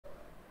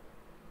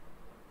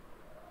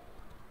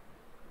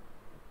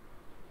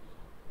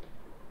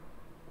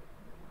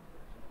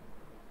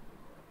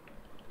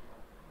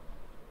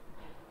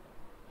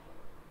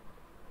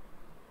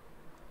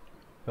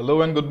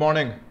Hello and good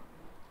morning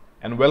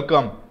and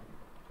welcome.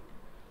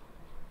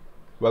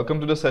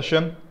 Welcome to the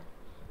session.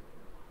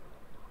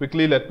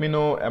 Quickly let me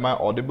know, am I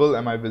audible,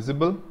 am I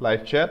visible?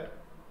 Live chat.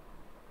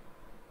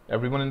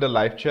 Everyone in the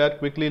live chat,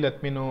 quickly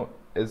let me know,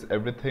 is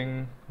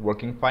everything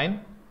working fine?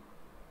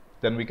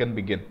 Then we can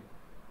begin.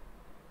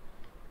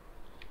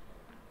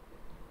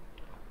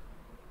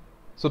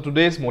 So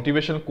today's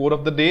motivational quote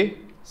of the day: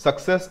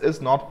 success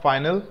is not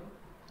final,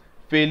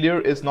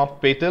 failure is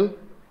not fatal,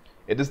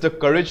 it is the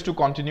courage to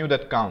continue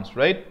that counts,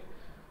 right?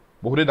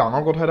 বহুতে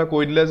ডাঙৰ কথা এটা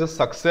কৈ দিলে যে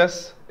success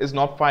is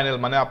not final,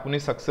 মানে আপুনি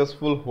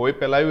successful হৈ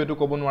পেলাইও এটো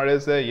ক'ব নোৱাৰে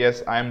যে yes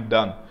I am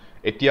done,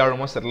 এতিয়া আৰু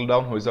মই settle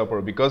down হৈ যাব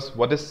পাৰো, because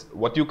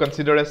what you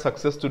consider as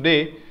success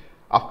today,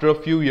 after a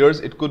few years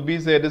it could be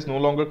that it is no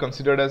longer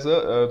considered as a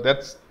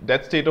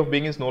that state of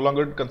being is no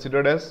longer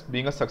considered as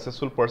being a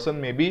successful person.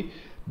 Maybe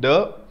the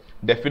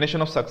definition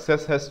of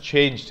success has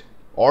changed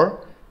or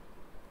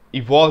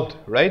evolved,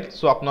 right?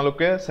 So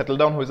আপোনালোকে settle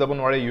down হৈ যাব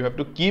নোৱাৰে, you have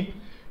to keep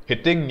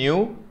hitting new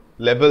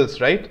levels,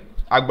 right?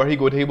 আগবাঢ়ি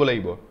গৈ থাকিব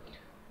লাগিব.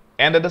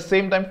 And at the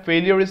same time,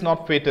 failure is not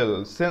fatal.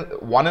 Since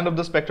one end of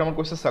the spectrum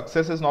কৈছে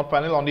success is not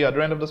final, on the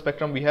other end of the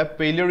spectrum we have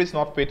failure is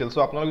not fatal. So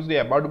আপোনালোকে যদি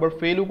এবাৰ দুবাৰ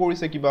ফেইলও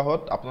কৰিছে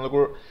কিবাহত,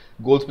 আপোনালোকৰ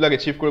গোলছ বিলাক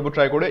achieve কৰিব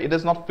ট্ৰাই কৰে, it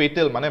is not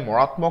fatal, মানে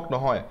মৰাত্মক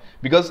নহয়,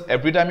 because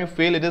every time you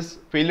fail,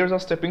 failures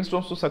are stepping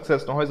stones to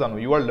success, নহয় জানো?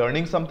 You are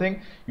learning something,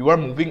 you are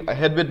moving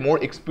ahead with more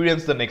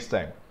experience the next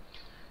time.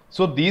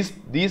 So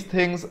these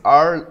things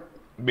are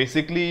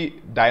basically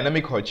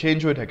dynamic hoy,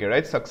 change hoy thake,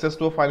 right? Success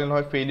to a final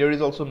hoy, failure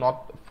is also not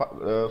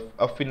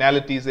a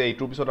finality, is a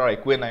eight episode or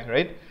equine,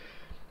 right?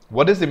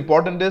 What is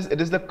important is it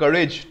is the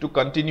courage to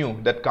continue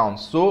that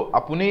counts. So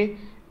apuni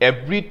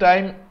every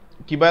time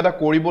kiba eta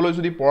koriboloi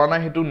jodi pora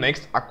nai hetu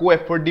next ako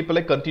effort di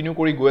pele continue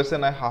kori goi ase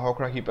nai hahok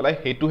rakhi pelai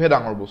hetu he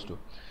dangor bostu.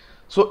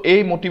 So ei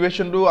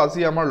motivation tu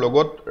aji amar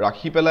logot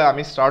rakhi pelai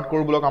ami start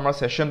koru bolok amar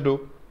session tu.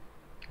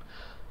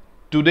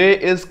 Today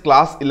is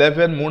class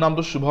 11. মোৰ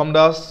নামটো Shubham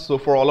Das. So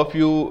for all of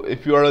you, if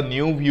you are a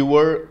new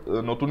viewer,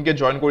 নতুনকে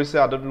join কৰিছে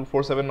Ada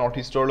 247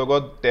 Northeast ৰ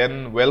লগত, then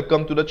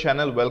welcome to the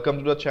channel. Welcome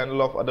to the channel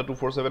of Ada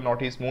 247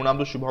 Northeast. মোৰ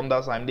নামটো Shubham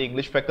Das. I am the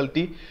English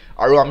faculty.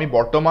 আৰু আমি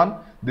বৰ্তমান,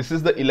 this is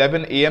the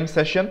 11 AM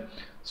session.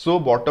 So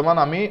বৰ্তমান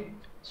আমি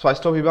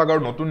স্বাস্থ্য বিভাগৰ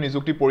নতুন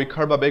নিযুক্তি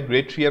পৰীক্ষাৰ বাবে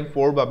grade 3 and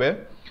 4 বাবে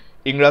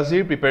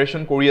ইংৰাজীৰ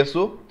প্ৰিপাৰেচন কৰি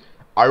আছো।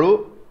 আৰু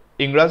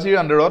ইংৰাজীৰ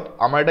আন্ডাৰত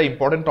আমাৰ এটা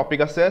ইম্পৰ্টেন্ট টপিক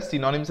আছে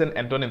synonyms and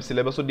antonyms,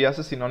 সিলেবাসত দিয়া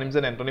আছে synonyms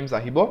and antonyms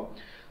আহিব।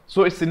 So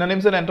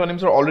synonyms and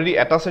antonyms are already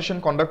এটা সেশন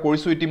কন্ডাক্ট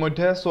কৰিছো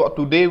ইতিমধ্যে। So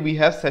today we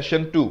have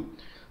session 2.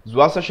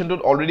 যোৱা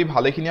সেশনটোত অলৰেডি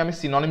ভালেখিনি আমি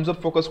synonymsত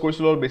ফোকাস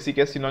কৰিছিলো, আৰু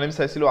বেছিকে synonyms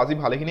চাইছিলো। আজি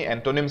ভালেখিনি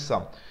antonyms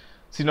চাম।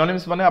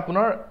 synonyms মানে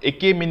আপোনাৰ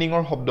একে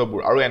মিনিংৰ শব্দবোৰ,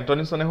 আৰু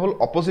antonyms মানে হল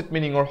অপোজিট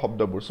মিনিংৰ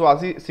শব্দবোৰ। So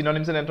আজি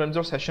synonyms and antonyms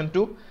ৰ সেশন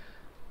 2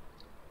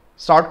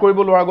 start কৰিব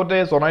লোৱাৰ আগতে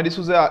জনাই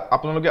দিছো যে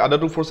আপোনালোকে Ada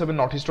 247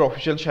 Northeast ৰ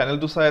অফিচিয়েল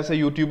চেনেলটো চাই আছে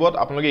ইউটিউবত।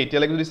 আপোনালোকে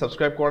এতিয়ালৈকে যদি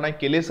সাবস্ক্ৰাইব কৰা নাই,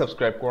 কেলে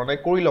সাবস্ক্ৰাইব কৰা নাই,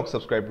 কৰি লওক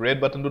সাবস্ক্ৰাইব, ৰেড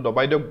বাটনটো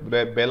দবাই দিয়ক,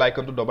 বেল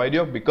আইকনটো দবাই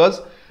দিয়ক, because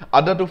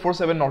Ada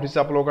 247 Northeast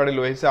আপোনালোকৰ কাৰণে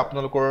লৈ আহিছে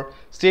আপোনালোকৰ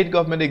ষ্টেট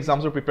গভৰ্ণমেণ্ট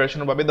এক্সামছৰ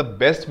প্ৰিপাৰেচনৰ বাবে the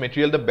best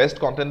material, the best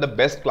content, the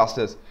best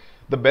classes.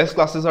 The best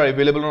classes are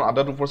available on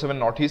Ada 247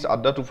 Northeast.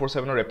 Ada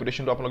 247 ৰ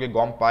reputation to আপোনালোকে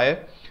গম পায়।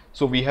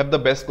 So we have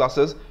the best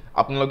classes.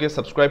 আপোনালোকে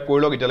সাবস্ক্ৰাইব কৰি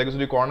লওক এতিয়ালৈকে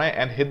যদি কৰা নাই,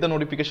 and hit the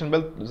notification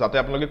bell যাতে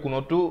আপোনালোকে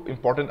কোনোটো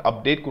ইম্পৰ্টেন্ট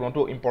আপডেট, কোনোটো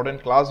ইম্পৰ্টেন্ট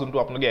ক্লাছ যোনটো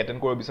আপোনালোকে এটেন্ড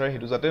কৰিব বিচাৰে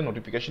হেতু যাতে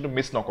নোটিফিকেশনটো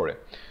মিছ নকৰে।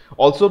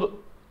 Also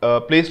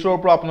Play Store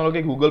পৰা আপোনালোকে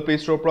Google Play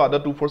Store পৰা Ada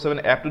 247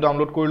 এপটো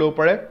ডাউনলোড কৰি লব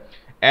পাৰে,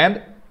 and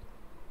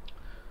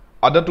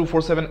Ada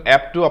 247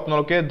 এপটো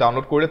আপোনালোকে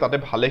ডাউনলোড কৰিলে তাতে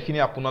ভালেখিনি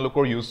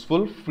আপোনালোকৰ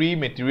ইউজফুল ফ্ৰী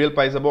মেটেৰিয়েল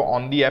পাই যাব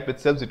অন দি এপ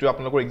ইটসেলফ, যেটো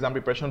আপোনালোকৰ এক্সাম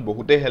প্ৰিপাৰেচন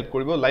বহুতে হেল্প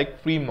কৰিব, লাইক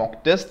ফ্ৰী মক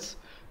টেষ্টস।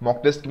 মক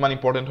টেষ্ট কিমান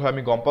ইম্পৰ্টেন্ট হয়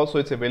আমি গম পাও। So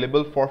it's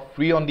available for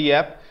free on the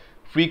app.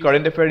 Free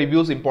current affair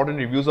reviews, important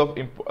reviews of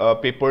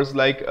papers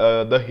like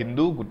the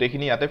Hindu,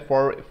 gutekhini ate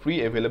for free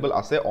available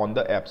ase on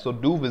the app. So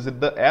do visit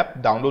the app,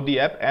 download the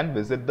app and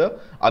visit the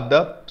Ada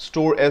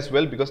store as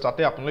well, because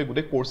tate apnaloke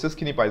gute courses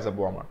khini pai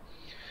jabo amar.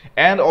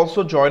 And also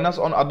join us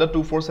on Ada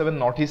 247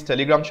 Northeast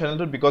Telegram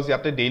channel, because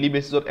yate daily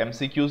basis of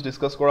MCQs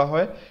discuss kora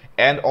hoy,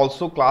 and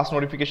also class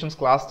notifications,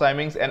 class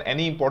timings and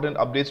any important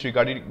updates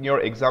regarding your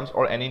exams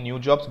or any new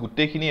jobs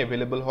gutekhini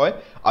available hoy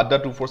Ada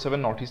 247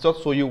 Northeast,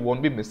 so you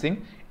won't be missing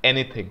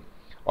anything.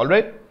 All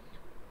right,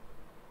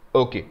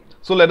 okay,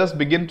 so let us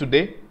begin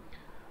today.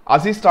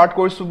 আজি start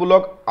কৰিছো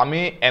bullock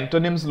আমি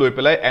antonyms লৈ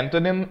পেলাই।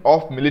 Antonym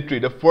of military,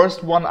 the first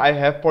one I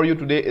have for you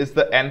today is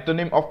the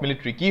antonym of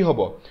military. কি হ'ব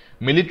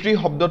military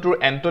শব্দটোৰ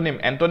antonym?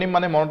 Antonym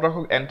মানে মনত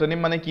ৰাখক, antonym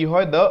মানে কি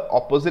হয়, the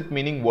opposite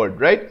meaning word,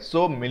 right? So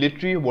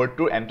military word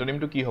টোৰ antonym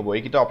টো কি হ'ব?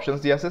 এইকিটা options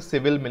দিয়া আছে,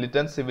 civil,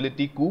 militant,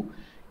 civility, coup,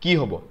 কি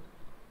হ'ব?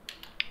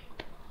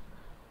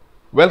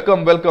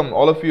 Welcome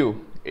all of you.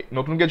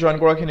 নতুনকে জয়েন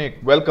কৰাখিনি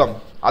ওয়েলকাম।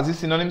 আজি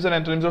synonyms and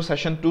antonyms ৰ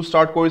সেশন 2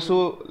 start কৰিছো।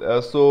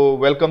 So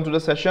welcome to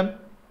the session.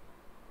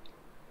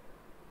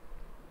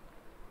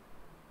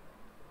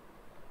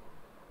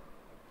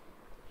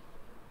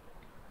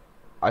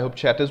 I hope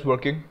chat is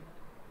working.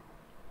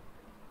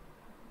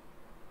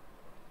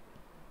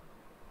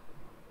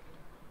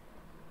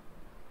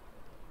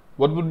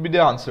 What would be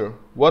the answer?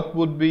 What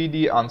would be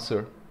the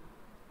answer?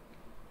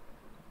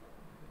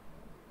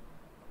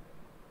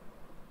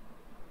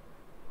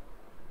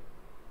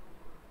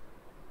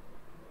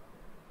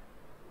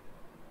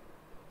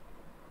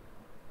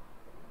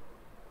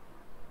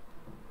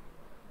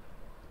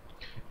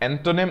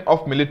 Antonym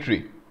of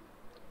military.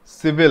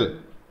 Civil.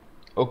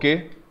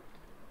 Okay.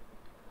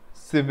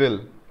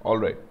 Civil. All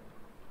right.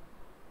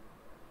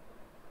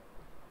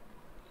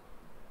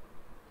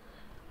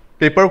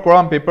 Paper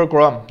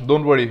koram.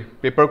 Don't worry.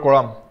 Paper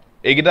koram.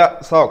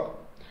 Egida sauk.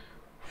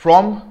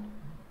 From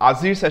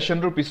Azir session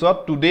to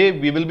episode, today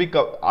we will be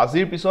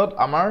Azir episode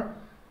Amar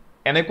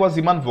enekwa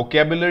jiman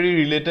vocabulary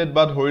related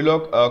but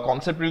horilok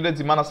concept related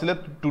jiman asile.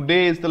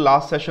 Today is the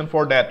last session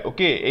for that.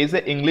 Okay, is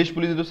a English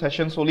police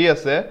session soli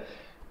ase.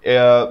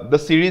 The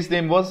series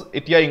name was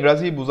Etia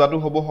Ingrazi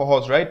Buzatu Hobo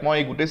Hohos, right?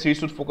 Moi gute series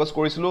to focus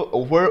korisilu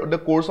over the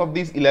course of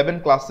these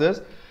 11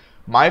 classes.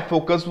 My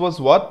focus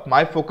was what?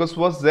 My focus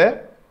was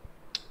there.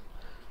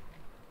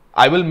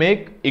 I will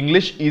make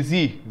English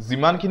easy.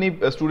 Jiman kini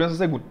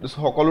students ase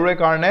hokolore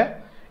karone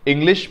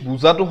English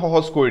buzatu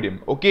hohos kori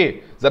dim.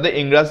 Okay, jate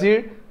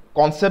Ingrazir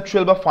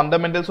conceptual ba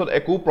fundamentals or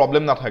eku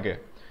problem na thake.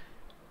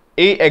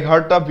 A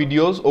 11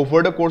 videos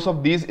over the course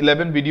of these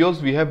 11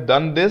 videos we have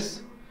done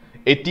this.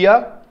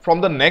 Etia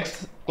from the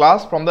next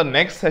class, from the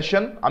next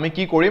session, ami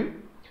ki korim?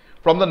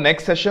 From the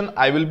next session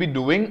I will be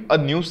doing a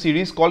new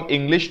series called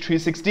English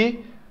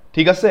 360.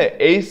 ঠিক আছে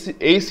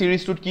এই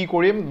সিরিজটোত কি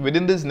কৰিম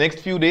within this next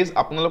few days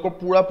আপোনালোকৰ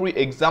পুৰা পুৰি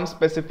exam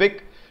specific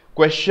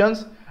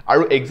questions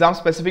আৰু exam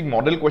specific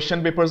model question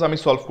papers আমি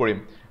solve কৰিম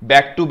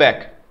back to back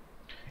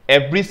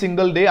every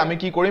single day আমি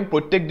কি কৰিম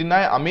প্ৰত্যেক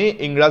দিনাই আমি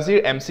ইংৰাজীৰ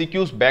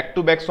MCQs back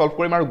to back solve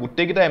কৰিম আৰু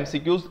গুটেকিটা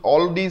MCQs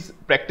all these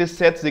practice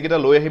sets যেকিটা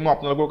লৈ আহিম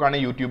আপোনালোকৰ কাৰণে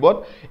YouTubeত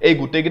এই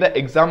গুটেকিটা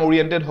exam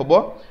oriented হ'ব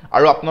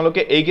আৰু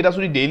আপোনালোকে এইকিটা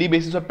যদি daily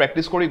basisত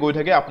practice কৰি গৈ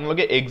থাকে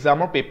আপোনালোকে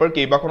examৰ paper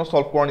কেইবাখনো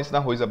solve কৰাৰ নিচিনা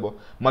হৈ যাব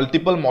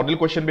multiple model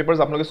question papers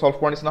আপোনালোকে solve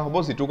কৰাৰ নিচিনা হ'ব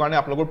যেটো কাৰণে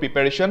আপোনালোকৰ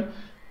preparation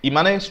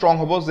ইমানে strong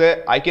হ'ব যে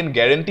I can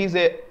guarantee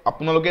যে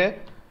আপোনালোকে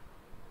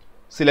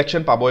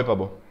selection পাবই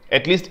পাব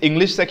at least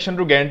English section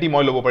to guarantee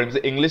moi lobo parim je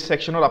English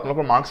section or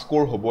apnalokor mark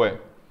score hoboy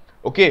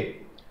okay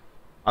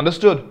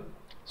understood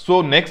so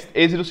next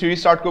a0 series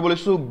start koribole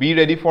so be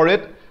ready for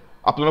it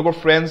apnalokor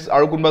friends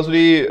aru kunba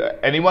jodi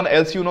anyone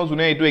else you know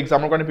june etu exam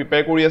or karone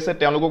prepare kori ase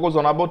telokoko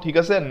janabo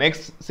thik ase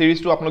next series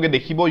to apnaloke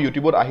dekhibo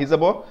YouTube ot ahi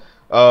jabo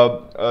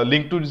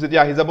link to jeti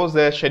ahi jabo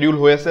je schedule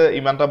hoy ase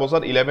imanta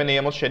bosat 11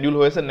 am ot schedule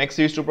hoy ase next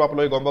series to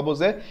apnaloke gom pabo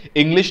je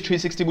English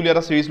 360 buli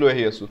eta series loi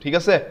ahi asu thik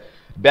ase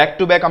back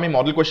to back আমি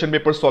model question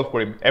paper solve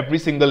কৰিম every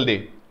single day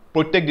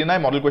প্ৰত্যেক দিনাই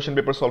model question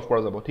paper solve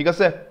কৰা যাব ঠিক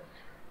আছে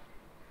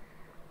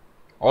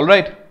all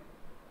right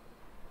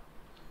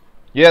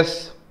yes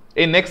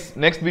এই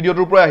next video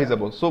টোৰ পৰা আহি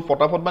যাব so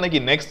ফটাফট মানে কি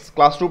next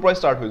class টোৰ পৰা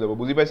start হৈ যাব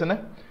বুজি পাইছে নে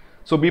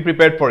so be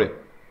prepared for it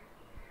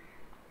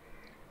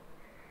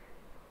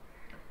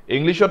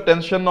English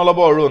tension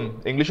nolabo Arun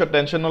English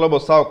tension nolabo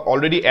sauk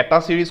already eta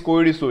series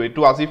kori disu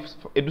etu আজি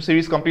etu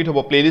series complete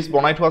hobo playlist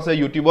banai thwa ase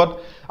YouTube ot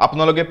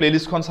apnaloke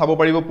playlist khon sabo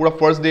paribo pura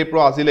first day pro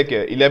আজি leke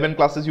 11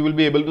 classes you will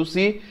be able to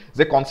see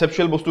the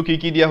conceptual bostu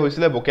ki dia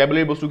hoisile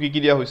vocabulary bostu ki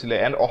dia hoisile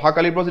and oha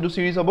kali pro etu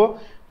series hobo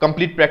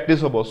complete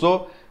practice hobo so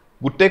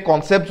gutte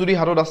concept jodi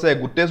hatot ase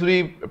gutte jodi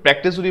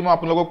practice jodi ma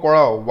apnalok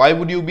korao why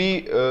would you be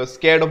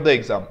scared of the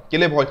exam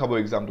kele bhoy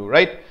khabo exam to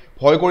right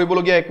ভয়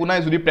কৰিবলগিয়া একো নাই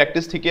যদি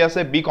প্ৰ্যাকটিস ঠিকে আছে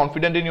be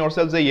confident in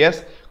yourself যে yes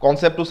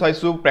concept to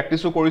চাইছো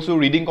প্ৰ্যাকটিসও কৰিছো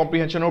reading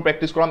কম্প্ৰিহেনশনৰ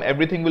প্ৰ্যাকটিস কৰাম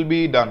এভৰিথিং will be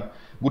done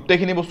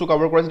গুটেখিনি বস্তু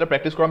কভাৰ কৰা যেটা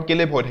প্ৰ্যাকটিস কৰাম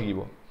কেলে ভয় থাকিব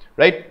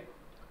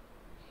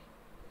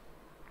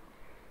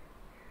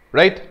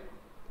ৰাইট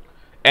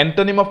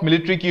এন্টোনিম অফ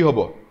মিলিটাৰী কি হ'ব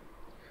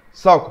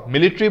চাওক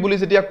মিলিটাৰী বুলি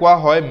যেতিয়া কোৱা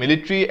হয়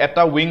মিলিটাৰী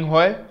এটা উইং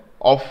হয়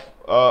অফ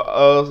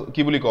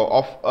কি বুলি কও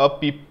of a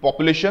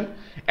population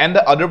and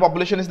the other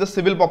population is the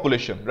civil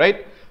population right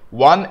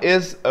one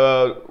is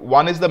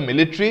the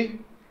military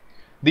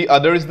the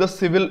other is the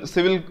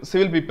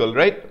civil people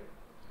right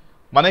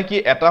mane ki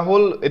eta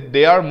hol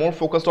they are more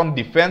focused on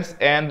defense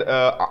and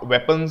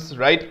weapons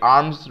right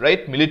arms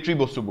right military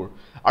bostubur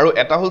aru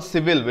eta hol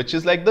civil which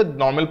is like the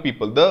normal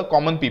people the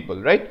common people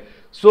right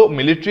so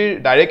military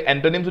direct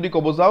antonym jodi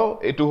kobo jao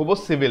etu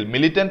hobo civil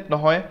militant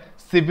nohoy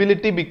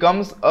civility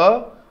becomes a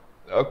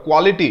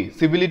quality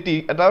civility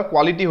eta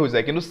quality hoy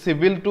jay kintu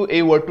civil to a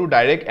word to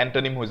direct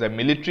antonym hoy jay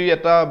military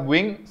eta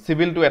wing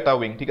civil to eta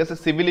wing thik ase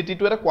civility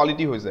to eta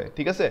quality hoy jay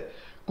thik ase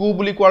ku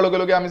buli koar loge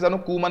loge ami janu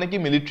ku mane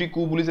ki military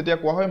ku buli jetia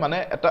koa hoy mane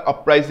eta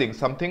uprising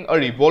something a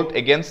revolt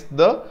against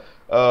the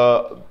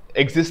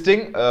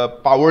existing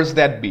powers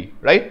that be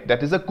right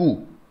that is a coup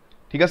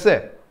thik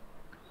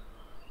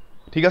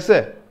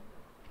ase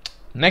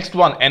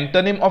next one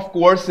antonym of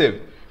coercive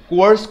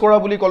coerce kora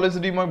buli kole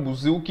jodi moi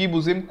buziu ki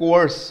buzim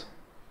coerce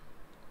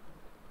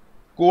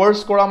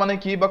kora mane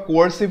ki ba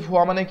coercive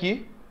hua mane ki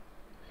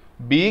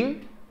being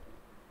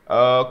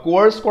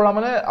coerce kora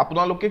mane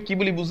apnaloke ki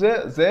boli buze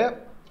je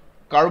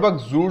karobak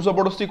zur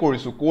jaborosti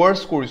korisu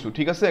coerce korisu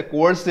thik ase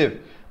coercive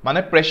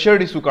mane pressure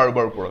disu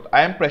karobar uporot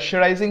I am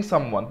pressurizing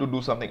someone to do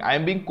something I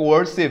am being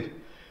coercive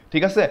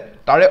thik ase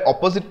tare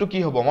opposite to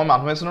ki hobo moi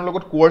manu esoner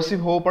logot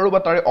coercive hobo paru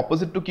ba tare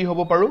opposite to ki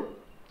hobo paru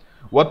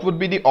what would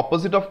be the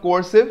opposite of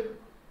coercive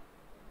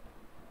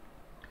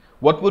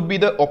what would be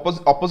the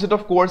opposite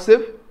of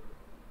coercive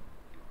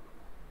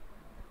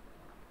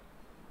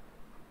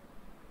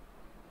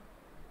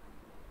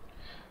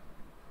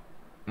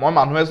মই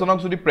মানুহ এজনক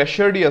যদি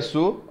pressure দি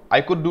আছো I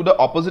could do the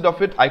opposite of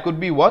it I could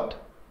be what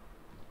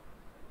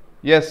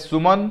yes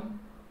Suman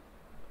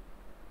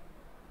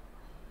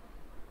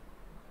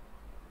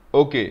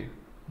okay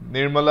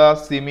Nirmala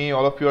Simi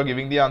all of you are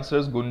giving the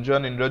answers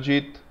Gunjan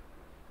Indrajit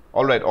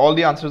all right all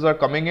the answers are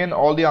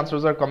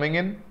coming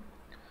in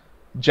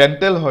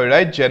gentle hoy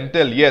right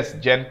gentle yes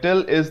gentle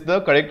is the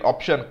correct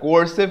option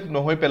coercive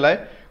nohoy pelai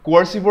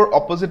coercive or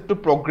opposite to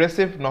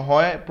progressive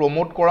nohoy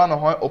promote kora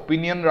nohoy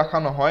opinion rakha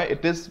nohoy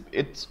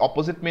its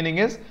opposite meaning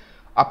is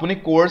apuni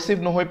coercive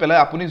nohoy pelai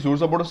apuni jor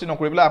jabordosti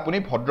nokori pelai apuni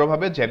bhodro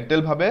bhabe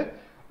gentle bhabe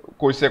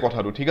koise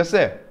kotha du thik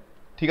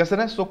ase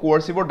na so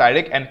coercive or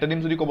direct antonym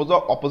jodi kobo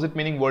ja opposite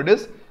meaning word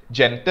is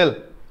gentle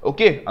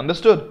okay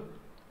understood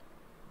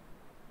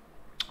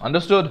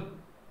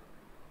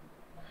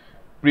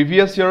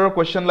previous year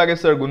question lage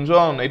sir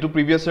Gunjan etu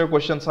previous year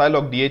question sai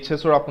log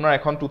DHS or apunar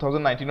ekhon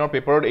 2019 or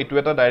paper etu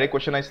eta direct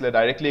question aisile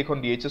directly ekhon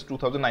DHS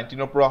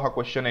 2019 or pro aha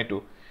question etu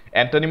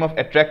antonym of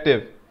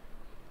attractive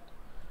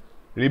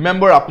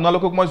remember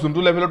apnalokok moi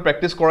juntu level of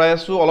practice korai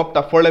asu all of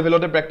tougher level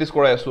of practice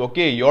korai asu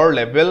okay your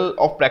level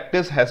of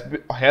practice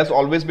has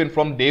always been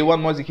from day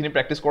one moi jikhini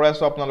practice korai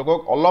asu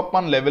apnalokok all of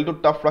man level to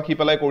tough rakhi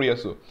pelai kori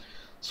asu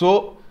so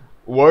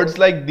words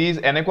like these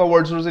enekwa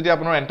words jeti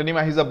apunar antonym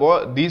ahi jabo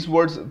these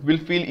words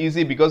will feel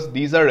easy because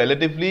these are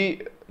relatively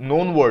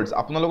known words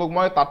apnalokok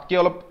moi tatke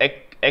olop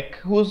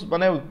ekhus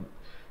mane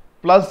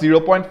plus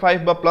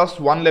 0.5 ba plus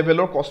 1 level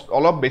or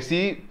olop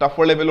besi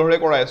tougher level hore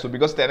korai asu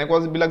because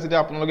tenekwa bilak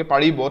jeti apnaloke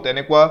paribo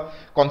tenekwa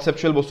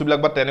conceptual bostu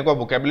bilak ba tenekwa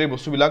vocabulary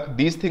bostu bilak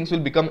these things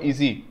will become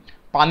easy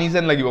pani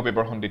jen lagibo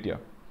paper hon titia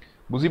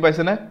buzi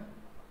paise na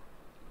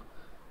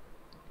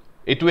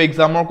etu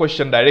exam or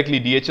question directly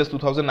DHS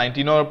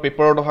 2019 or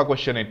paper or oha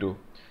question etu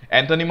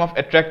antonym of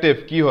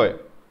attractive ki hoy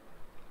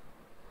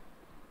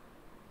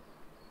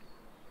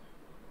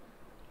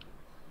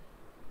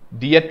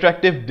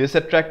deattractive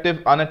disattractive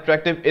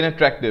unattractive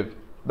inattractive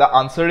the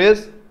answer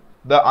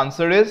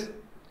is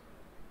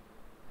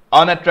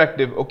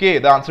unattractive okay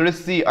the answer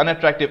is C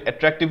unattractive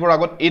attractive or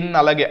agot in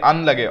nalage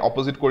un lage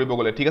opposite koribo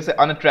gole thik ase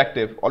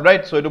unattractive all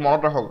right so etu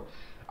monot rakhok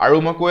আৰু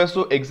মই কৈ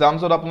আছো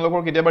এক্সামছত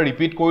আপোনালোকৰ কেতিয়াবা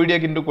repeat কৰি দিয়া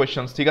কিন্তু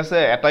কোৱেশ্চনছ ঠিক আছে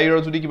এটা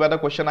ইয়াৰ যদি কিবা এটা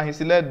কোৱেশ্চন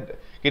আহিছিলে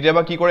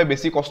কেতিয়াবা কি কৰে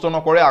বেছি কষ্ট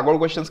নকৰে আগৰ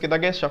কোৱেশ্চনছ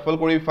কেটাকে শাফল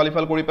কৰি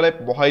ফালিফাল কৰি পেলাই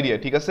বহাই দিয়ে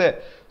ঠিক আছে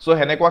সো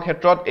হেনেকুৱা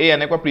ক্ষেত্ৰত এই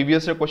এনেকুৱা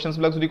প্ৰিভিয়াস ইয়াৰ কোৱেশ্চনছ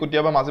বিলাক যদি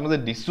কেতিয়াবা মাজে মাজে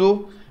দিছো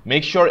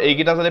মেক শ্যোৰ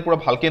এইগিটা যাতে পুৰা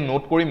ভালকে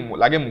নোট কৰি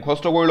লাগে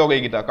মুখস্থ কৰি লগ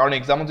এইগিটা কাৰণ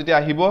এক্সামত যেতিয়া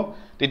আহিব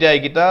তেতিয়া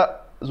এইগিটা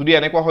যদি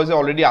এনেকুৱা হয় যে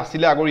অলৰেডি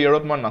আছিল আগৰ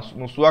ইয়াৰত মই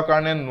নুসুৱা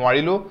কাৰণে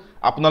নোৱাৰিলো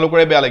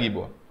আপোনালোকৰে বেয়া লাগিব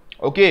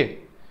okay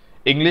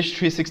English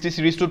 360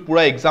 series to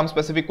pura exam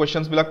specific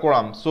questions bilak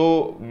koram so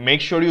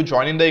make sure you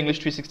join in the English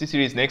 360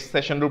 series next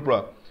session ru pura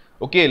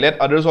okay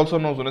let others also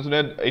know jone jone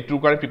etu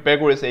kare prepare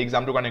korise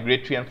exam to karone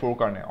grade 3 and 4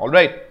 karone all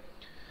right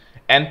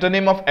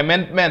antonym of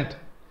amendment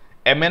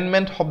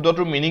shobdo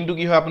tur meaning to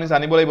ki hoy apuni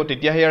janibo laibo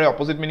tetia he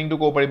opposite meaning to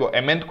ko paribo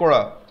amend kora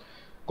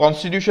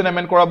constitution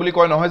amend kora boli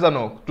koy nohoy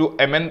jano to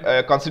amend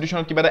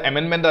constitution kiba da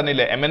amendment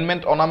anile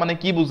amendment ona mane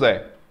ki bujay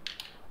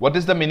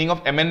what is the meaning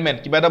of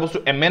amendment kiba da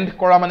bostu amend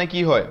kora mane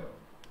ki hoy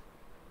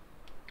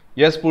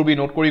yes Purbi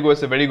note kori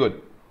goise very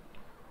good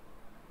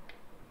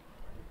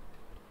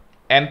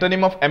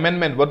antonym of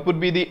amendment what would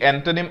be the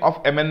antonym of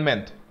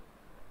amendment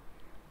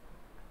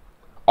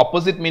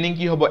opposite meaning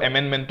ki hobo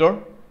amendmentor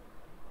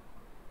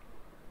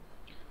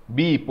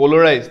B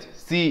polarized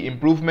C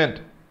improvement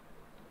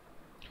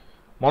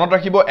monot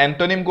rakhibo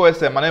antonym ko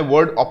ase mane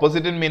word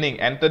opposite in meaning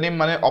antonym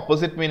mane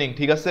opposite meaning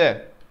thik ase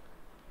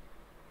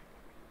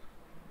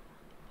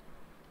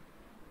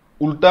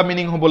ulta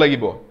meaning hobo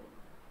lagibo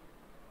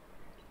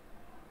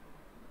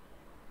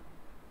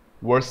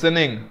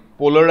worsening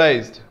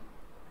polarized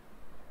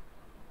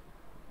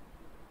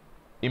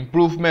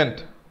improvement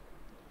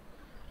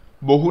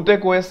বহুতে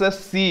কৈ আছে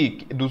সি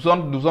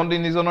দুজন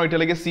তিনিজনৰ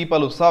ইটালৈকে সি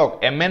পালো চাওক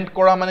amend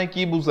কৰা মানে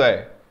কি বুজায়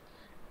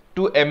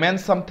to amend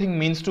something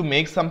means to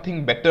make something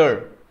better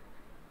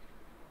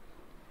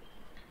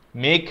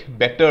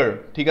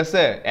ঠিক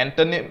আছে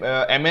antonym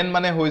amend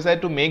মানে হৈ যায়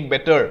to make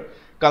better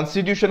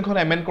constitution খন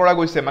amend কৰা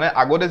গৈছে মানে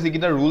আগতে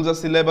যিকিটা rules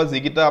আছিল বা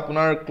যিকিটা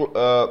আপোনাৰ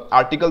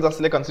articles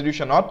আছিল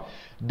constitutionত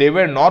they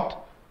were not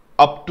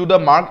up to the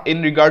mark in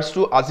regards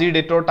to azir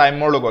date or time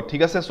or logot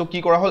ঠিক আছে সো কি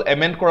কৰা হল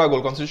amend কৰা গল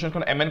constitution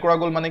খন amend কৰা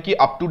গল মানে কি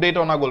up to date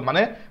অনা গল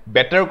মানে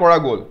better কৰা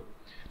গল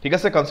ঠিক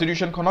আছে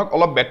constitution খনক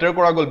অলপ better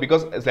কৰা গল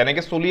because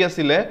জেনেকে চলি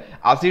আছিল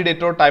azir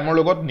date or time or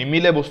logot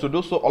নিমিলে বস্তুটো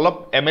সো অলপ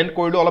amend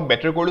কৰিলো অলপ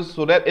better কৰিলো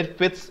so that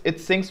it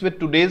syncs with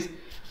today's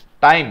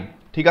time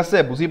ঠিক আছে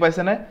বুজি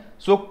পাইছে না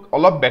সো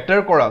অলপ better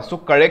কৰা সো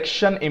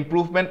correction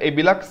improvement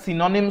এবিলাক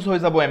synonyms হৈ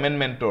যাব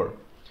amendmentor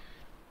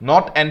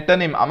not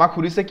antonym আমাক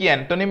খুৰিছে কি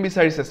antonym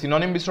বিচাৰিছে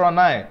synonym বিচৰা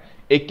নাই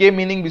একে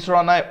meaning বিচৰা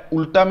নাই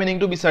উল্টা meaning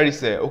টো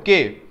বিচাৰিছে ওকে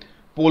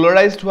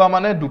polarized হোৱা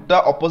মানে দুটা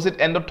opposite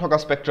endত থকা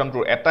spectrum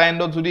টোৰ এটা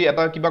endত যদি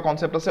এটা কিবা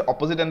concept আছে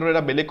opposite endৰ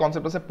এটা বেলেগ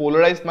concept আছে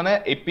polarized মানে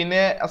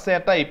এপিনে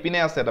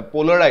আছে এটা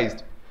polarized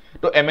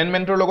তো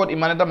amendmentor লগত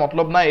ইমান এটা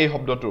মতলব নাই এই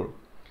শব্দটোৰ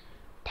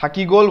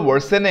থাকি গল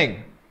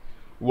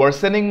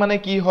worsening মানে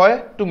কি হয়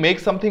to make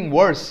something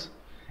worse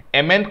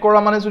amend কৰা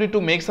মানে যদি to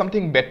make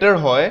something better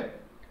হয়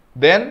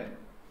then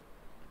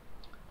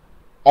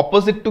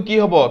opposite to কি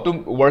হ'ব to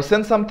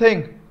worsen something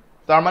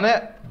তাৰ মানে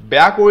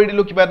বেয়া কৰি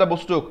দিলো কিবা এটা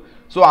বস্তুক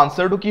so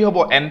answer to কি হ'ব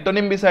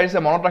antonym বিচাৰিছে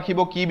মনত ৰাখিব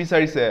কি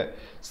বিচাৰিছে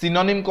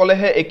synonym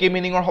কলেহে একে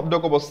মিনিংৰ শব্দ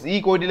ক'ব ই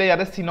কৈ দিলে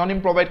ইয়াতে synonym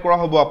provide কৰা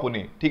হ'ব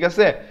আপুনি ঠিক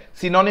আছে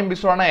synonym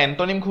বিচৰা না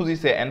antonym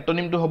খুজিছে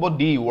antonym to হ'ব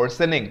d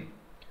worsening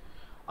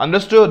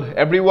understood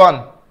everyone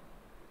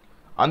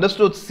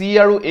understood c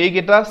আৰু a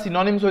গেটা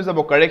synonyms হৈ যাব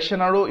correction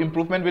আৰু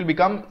improvement will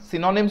become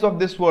synonyms of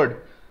this word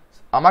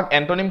আমাক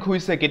antonym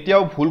খুজিছে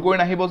কেতিয়াও ভুল কৰি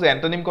নাহিব যে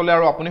antonym কলে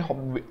আৰু আপুনি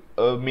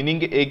মিনিং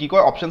এ কি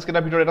কয় অপশনস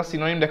কেটা ভিতৰত এটা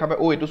synonym দেখা পায়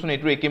ও এটো শুন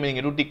এটো একে মিনিং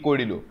এটো টিক কৰি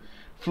দিলো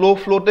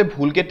ফ্লোতে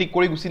ভুলকে টিক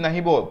কৰি গুছি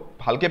নাহিব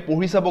ভালকে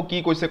পঢ়ি চাব কি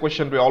কৈছে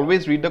কোৱেশ্চনটো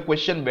always read the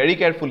question very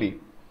carefully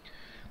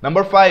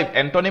number 5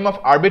 antonym of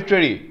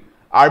arbitrary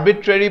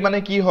arbitrary মানে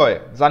কি হয়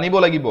জানিব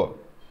লাগিব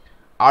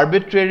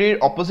arbitrary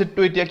অপোজিট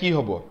টু এতিয়া কি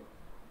হ'ব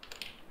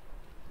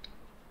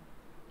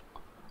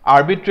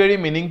arbitrary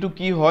meaning to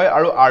কি হয়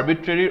আৰু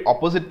arbitrary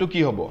opposite to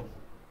কি হ'ব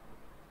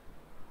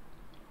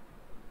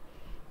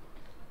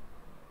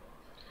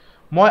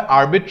মই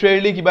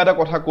arbitrarily কিবা এটা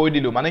কথা কৈ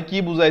দিলো মানে কি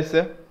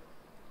বুজাইছে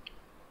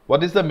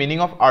what is the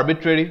meaning of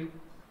arbitrary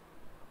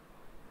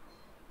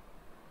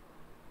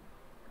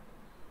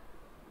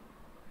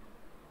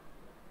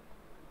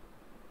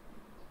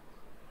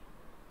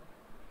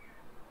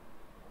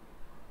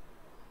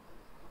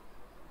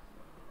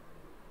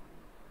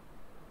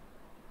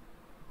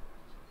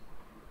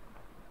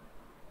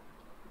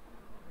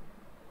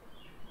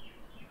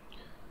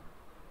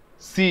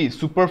C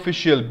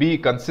superficial B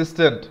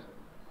consistent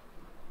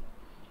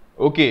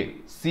okay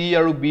C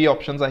আৰু B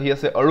options আহি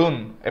আছে Arun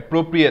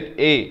appropriate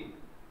A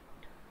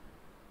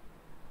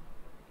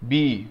B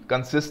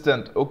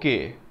consistent okay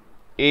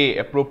A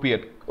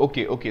appropriate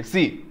okay C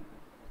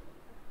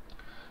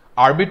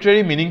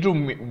arbitrary meaning to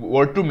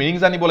word to meaning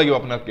জানিব লাগিব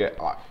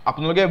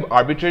আপোনালোকে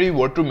arbitrary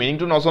word to meaning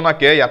to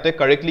নজনাকে ইয়াতে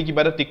correctly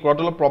কিবা এটা টিক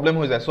কৰাটো অলপ প্ৰবলেম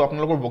হৈ যায় সো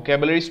আপোনালোকৰ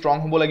vocabulary strong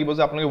হ'ব লাগিব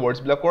যে আপোনালোকে words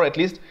বিলাকৰ at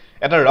least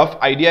এটা rough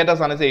idea এটা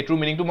জানে যে এটো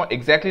meaning to মই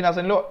exactly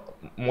নাজানিলো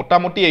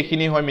মোটামুটি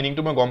এইখিনি হয় meaning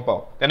to মই গম পাও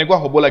তেনেকুৱা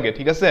হ'ব লাগে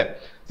ঠিক আছে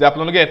যে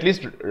আপোনালোকে at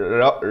least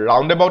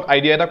round about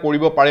idea এটা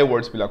কৰিব পাৰে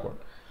words বিলাকৰ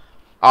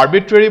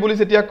arbitrary বুলি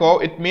যেতিয়া কও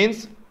it means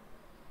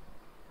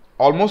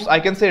almost I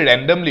can say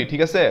randomly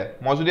ঠিক আছে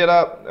মই যদি এটা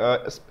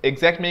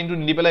exact meaning to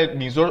নিদি পেলাই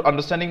নিজৰ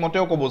understanding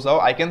মতেও ক'ব যাও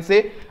I can say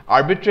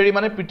arbitrary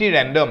মানে pretty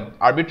random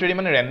arbitrary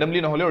মানে randomly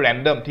নহলেও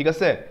random ঠিক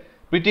আছে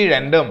pretty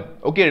random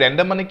okay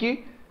random মানে কি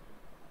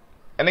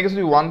এনেকে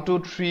যদি 1 2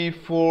 3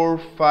 4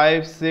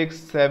 5 6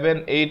 7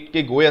 8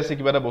 কে গৈ আছে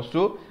কিবা এটা বস্তু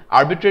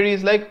arbitrary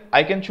is like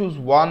I can choose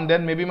one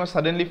then maybe মই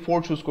suddenly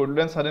 4 choose কৰিলো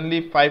then suddenly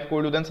 5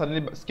 কৰিলো then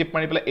suddenly skip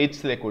মাৰি পেলাই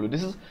 8 select কৰিলো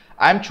this is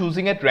I am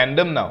choosing at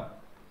random now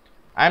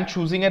I am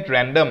choosing at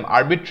random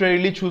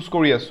arbitrarily choose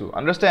kori asu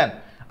understand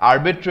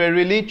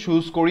arbitrarily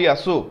choose kori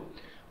asu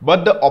but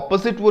the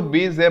opposite would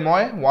be je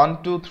moi 1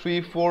 2 3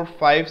 4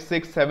 5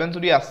 6 7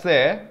 jodi ase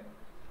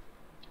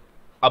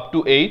up to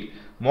 8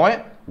 moi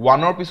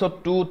 1 or pisot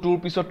 2 2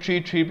 pisot 3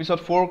 3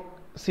 pisot 4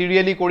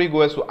 serially kori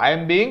go asu I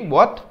am being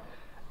what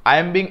I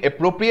am being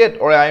appropriate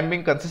or I am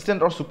being consistent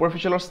or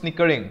superficial or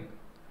snickering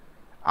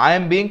I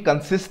am being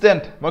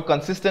consistent মই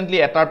consistently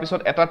এটাৰ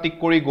পিছত এটা টিক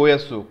কৰি গৈ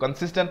আছো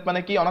consistent মানে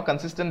কি on a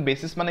consistent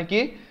basis মানে কি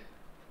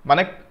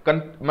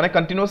মানে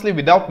continuously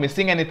without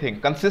missing anything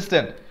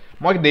consistent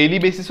মই daily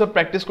basis ত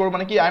practice কৰো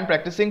মানে কি I am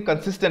practicing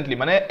consistently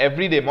মানে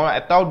every day মই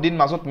এটাও দিন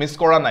মাজত মিস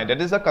কৰা নাই that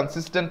is a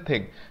consistent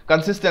thing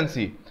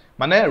consistency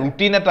মানে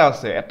routine এটা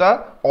আছে এটা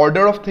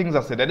order of things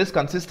আছে that is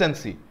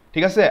consistency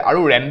ঠিক আছে আৰু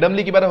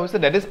randomly কিবা এটা হৈছে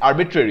that is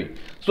arbitrary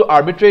so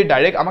arbitrary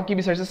direct আমাক কি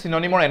বিচাৰিছে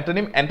synonym or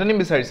antonym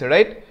বিচাৰিছে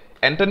right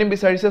antonym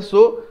বিচাৰিছে so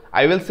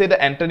I will say the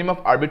antonym of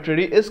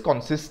arbitrary is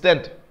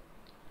consistent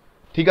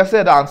ঠিক আছে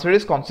the answer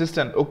is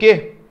consistent okay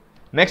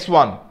next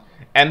one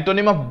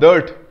antonym of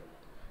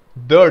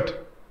dirt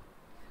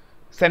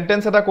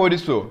sentence এটা কৈ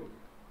দিছো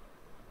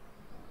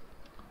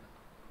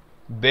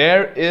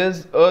there is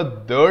a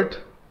dirt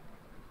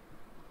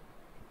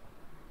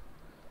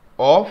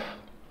of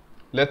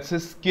let's say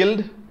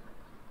skilled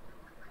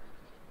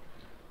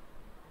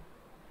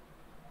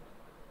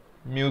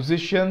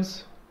musicians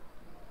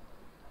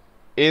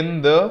in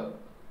the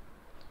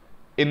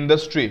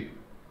industry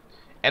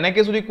enake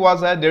jodi koa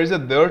jay there is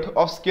a dearth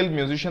of skilled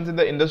musicians in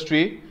the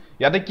industry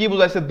yate ki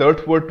bujaise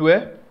dearth word to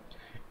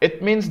it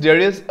means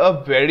there is a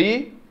very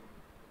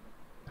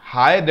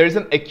high there is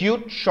an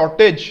acute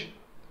shortage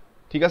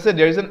thik ase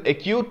there is an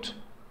acute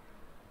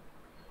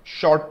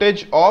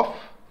shortage of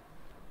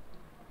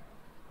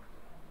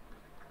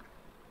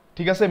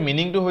ঠিক আছে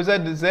meaning to হৈ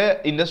যায় যে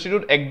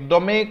ইন্ডাস্ট্রিটোত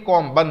একদমই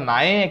কম বা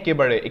নাই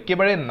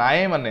একেবাৰে নাই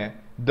মানে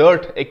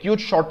dirt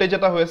acute shortage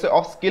eta hoyase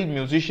of skilled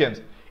musicians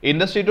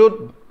industry to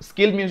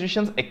skilled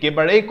musicians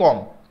ekebarei kom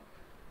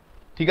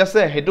thik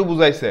ase hetu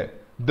bujaise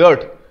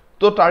dirt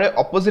to tare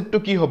opposite to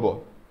ki hobo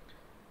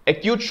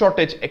acute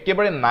shortage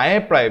ekebare nae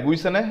pray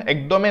buisane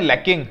ekdome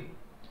lacking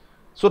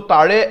so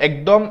tare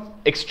ekdom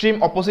extreme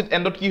opposite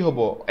end ki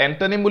hobo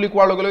antonym buli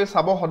kwar loge loge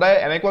sabo hoday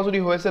enekwa jodi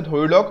hoyase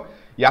dhorilok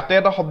ইয়াতে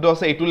এটা শব্দ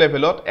আছে এইটো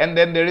লেভেলত and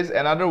then there is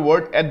another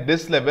word at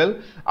this level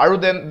আৰু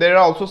then there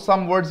are also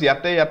some words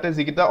ইয়াতে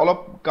যিকিটা অলপ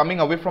coming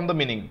away from the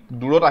meaning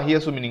দূৰত আহি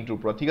আছে meaning টোৰ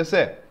পৰা ঠিক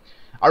আছে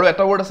আৰু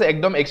এটা word আছে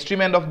একদম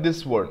extreme end of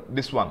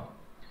this one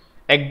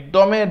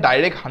একদমে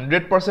direct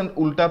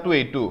 100% উল্টাটো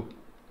এইটো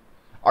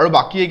আৰু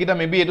বাকি এইকিটা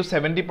মেবি এইটো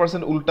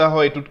 70% উল্টা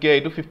হয় এইটোতকে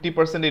এইটো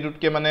 50%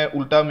 এইটোতকে মানে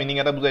উল্টা মিনিং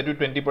এটা বুজাই এইটো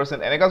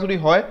 20% এনেকা যদি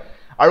হয়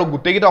আৰু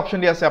গুটেকিটা অপচন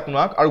দি আছে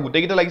আপোনাক আৰু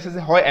গুটেকিটা লাগিছে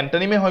যে হয়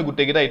এন্টনিমে হয়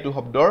গুটেকিটা এইটো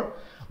শব্দৰ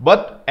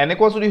but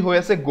এনেকুৱা যদি হৈ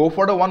আছে go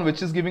for the one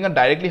which is giving a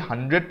directly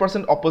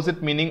 100% opposite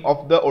meaning of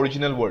the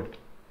original word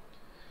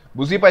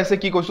বুজি পাইছে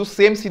কি কৈছো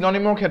সেম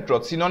সিনোনিমৰ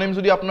ক্ষেত্ৰত সিনোনিম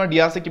যদি আপোনাৰ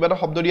দিয়া আছে কিবা এটা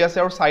শব্দ দিয়া আছে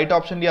আৰু চাৰিটা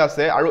অপচন দিয়া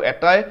আছে আৰু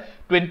এটাই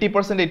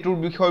 20% এইটোৰ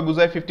বিষয়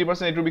বুজায়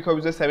 50% এইটোৰ বিষয়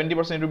বুজায়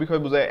 70% এইটোৰ বিষয়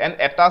বুজায় and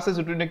এটা আছে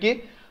যেটো নেকি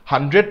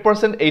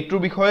 100% এইটোৰ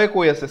বিষয়ে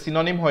কৈ আছে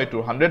সিনোনিম হয় এইটো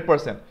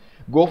 100%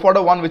 go for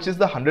the one which is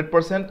the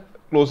 100%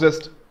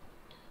 closest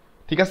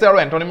ঠিক আছে আৰু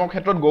এন্টনিমৰ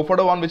ক্ষেত্ৰত go for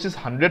the one which is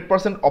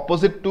 100%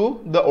 opposite to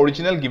the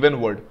original given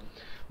word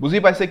বুজি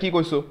পাইছে কি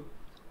কৈছো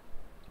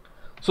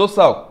so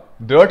চাওক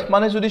dirt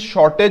মানে যদি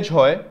shortage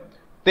হয়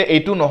তে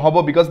এইটো নহব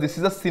because this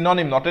is a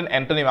synonym not an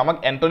antonym আমাক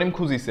antonym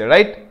খুজিছে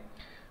right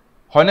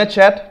হয়নে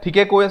chat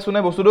ঠিকে কৈ আছো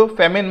নে বস্তুটো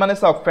famine মানে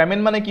চাওক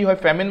famine মানে কি হয়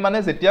famine মানে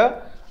যেতিয়া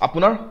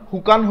আপোনাৰ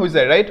হুকান হৈ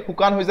যায় right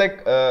হুকান হৈ যায়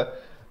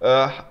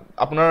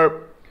আপোনাৰ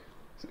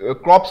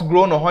crops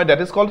grow নহয় that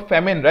is called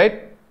famine right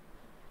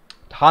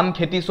ধান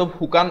খেতি সব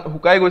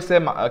হুকাই গৈছে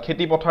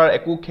খেতি পথাৰ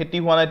একো খেতি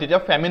হোৱা নাই তেতিয়া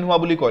famine হোৱা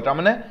বুলি কয় তাৰ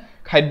মানে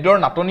খাদ্যৰ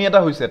নাটনি এটা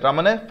হৈছে তাৰ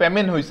মানে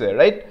famine হৈছে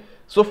right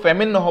so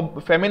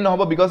famine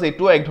নহব because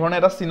এটো এক ধৰণে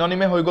এটা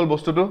সিনোনিমে হৈ গল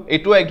বস্তুটো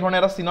এটো এক ধৰণে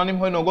এটা সিনোনিম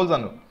হৈ নগল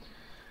জানো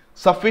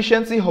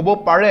sufficiency হ'ব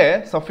পাৰে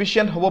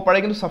sufficient হ'ব পাৰে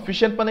কিন্তু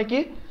sufficient মানে কি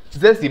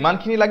যে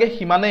যিমানখিনি লাগে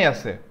হিমানেই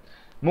আছে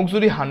মোক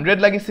যদি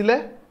 100 লাগিছিলে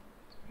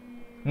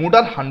মোৰ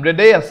তাত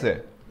 100 এই আছে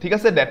ঠিক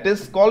আছে that is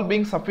called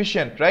being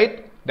sufficient right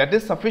that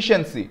is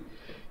sufficiency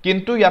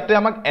কিন্তু ইয়াতে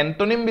আমাক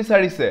antonym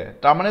বিচাৰিছে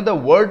তাৰ মানে the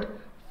word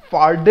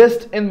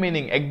farthest in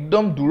meaning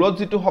একদম দূৰত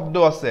যেটো শব্দ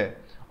আছে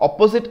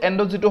opposite end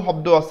of যেটো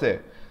শব্দ আছে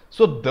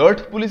so dirt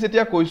police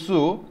এতিয়া কৈছো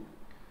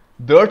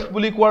dirt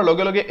বুলি কোৱাৰ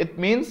লগে লগে it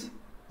means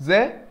যে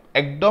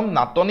একদম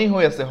নাটনি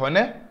হৈ আছে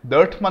হয়নে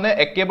dirt মানে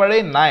একেবাৰে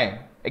নাই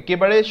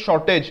একেবাৰে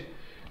shortage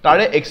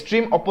তাৰে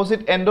extreme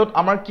opposite endত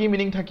আমাৰ কি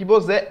মিনিং থাকিব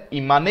যে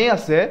ইমানেই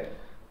আছে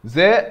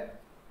যে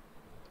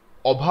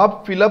অভাৱ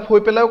ফিল আপ হৈ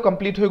পেলাও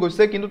কমপ্লিট হৈ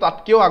গৈছে কিন্তু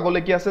তাতকেও আগলে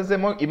কি আছে যে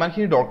মই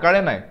ইমানখিনি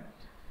দৰকাৰে নাই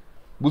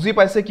বুজি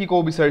পাইছে কি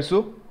কও বিচাৰিছো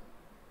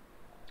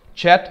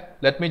chat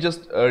let me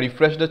just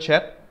refresh the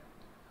chat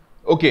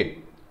okay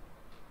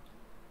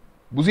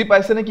বুজি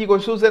পাইছে নে কি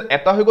কৈছো যে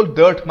এটা হৈ গল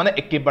dirt মানে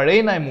একেবাৰে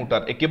নাই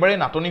মুটাত একেবাৰে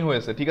নাটনি হৈ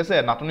আছে ঠিক আছে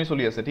নাটনি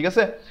চলি আছে ঠিক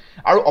আছে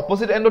আৰু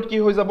অপোজিট এন্ডত কি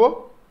হৈ যাব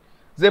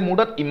যে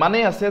মুটাত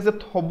ইমানেই আছে যে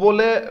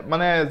থবলে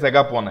মানে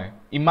জায়গা পোৱা নাই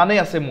ইমানেই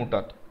আছে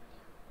মুটাত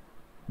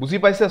বুজি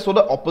পাইছে so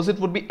the opposite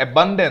would be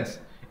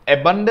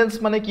abundance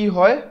মানে কি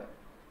হয়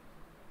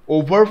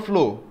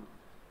overflow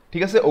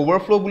ঠিক আছে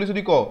overflow বুলি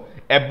যদি কও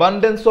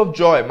abundance of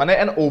joy মানে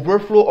an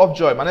overflow of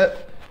joy মানে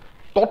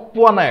তত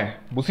পোৱা নাই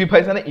বুজি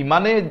পাইছে নে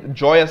ইমানে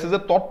জয় আছে যে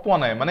তত পোৱা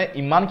নাই মানে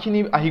ইমানখিনি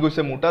আহি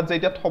গৈছে মুটাত যে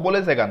এতিয়া থবলে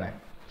জায়গা নাই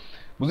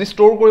বুজি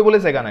ষ্টৰ কৰিবলে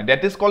জায়গা নাই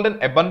that is called an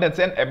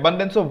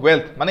abundance of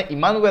wealth মানে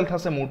ইমান wealth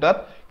আছে মুটাত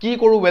কি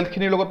কৰো wealth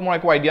খিনিৰ লগত মোৰ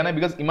একো আইডিয়া নাই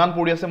because ইমান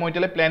পৰি আছে মই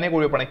এতিয়ালে প্ল্যানে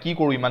কৰিব পৰা নাই কি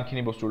কৰো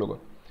ইমানখিনি বস্তুৰ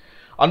লগত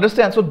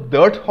understand so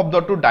dirt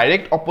শব্দটো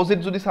ডাইৰেক্ট অপোজিট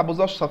যদি সাপোজ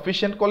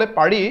sufficient কলে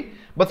পাৰি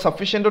but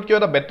sufficientত কিয়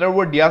এটা বেটাৰ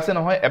ওয়াৰ্ড দিয়া আছে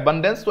নহয়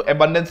abundance তো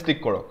abundance টিক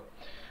কৰক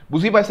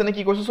বুজি পাইছে নে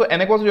কি কৈছো সো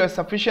এনেকুৱা যদি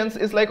sufficiency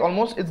is like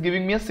almost it's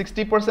giving me a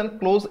 60%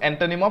 close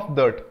antonym of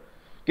dirt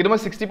কিন্তু মই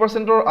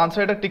 60% ৰ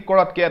আনসাৰ এটা টিক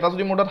কৰাতকে এটা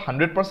যদি মোৰ তাত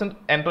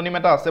 100% antonym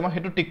এটা আছে মই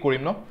হেতু টিক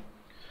কৰিম ন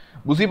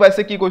বুজি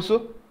পাইছে কি কৈছো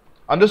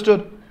understood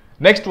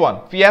next one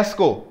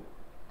fiasco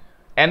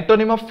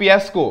antonym of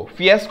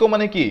fiasco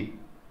মানে কি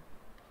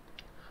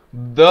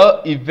the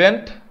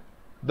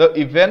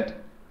event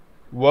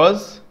was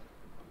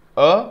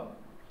a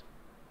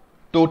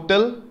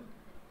total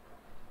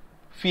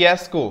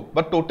fiasco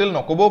but total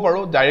নকবও পাৰো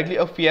directly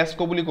a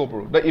fiasco বুলি কব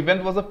পাৰো the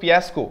event was a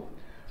fiasco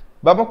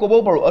বা মই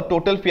কবও পাৰো a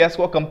total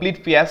fiasco a complete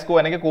fiasco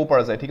এনেকে কব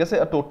পৰা যায় ঠিক আছে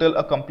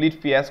a complete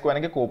fiasco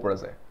এনেকে কব পৰা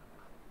যায়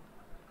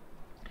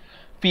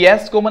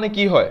fiasco মানে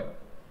কি হয়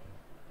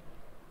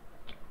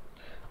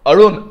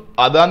Arun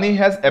Adani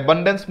has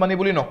abundance money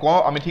বুলি নকও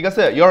আমি ঠিক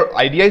আছে your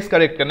idea is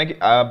correct কেনে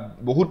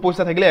বহুত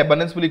পইচা থাকিলে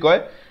abundance বুলি কয়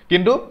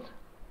কিন্তু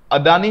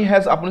Adani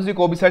has আপুনি যদি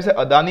কব বিচাৰিছে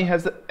Adani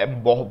has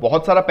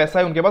बहुत सारा पैसा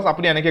है उनके पास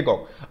আপুনি এনেকে কওক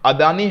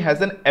Adani has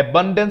an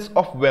abundance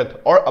of wealth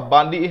or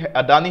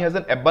Adani has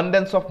an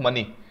abundance of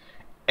money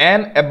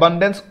an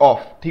abundance of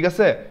ঠিক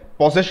আছে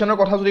possessionৰ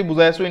কথা যদি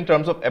বুজাই আছো in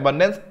terms of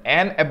abundance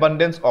an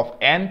abundance of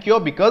and কিয়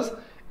because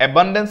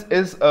abundance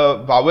is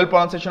vowel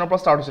pronunciation পৰা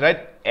start হৈছে right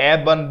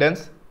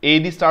abundance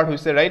ad start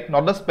hoise right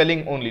not the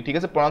spelling only ঠিক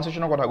আছে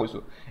pronunciation কথা কৈছো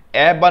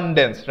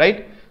abundance right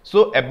so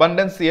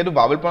abundance here to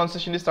vowel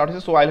pronunciation start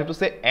hoise so I'll have to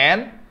say an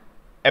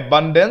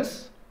abundance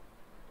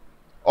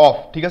of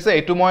ঠিক আছে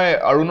এটো মই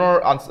অৰুণৰ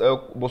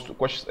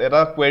এটা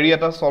query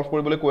এটা solve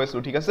কৰিবলৈ কৈ আছো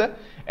ঠিক আছে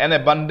an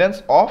abundance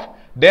of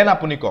then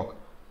আপুনি কক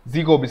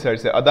জি কো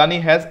বিচাৰিছে Adani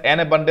has an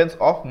abundance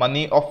of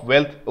money of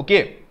wealth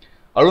okay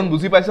Arun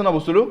বুজি পাইছে না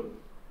বস্তুটো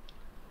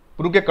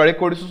পুৰুকে কাৰেক্ট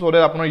কৰি দিছো সো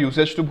দ্যাট আপোনাৰ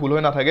ইউজেজটো ভুল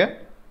হৈ না থাকে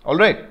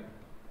অলৰাইট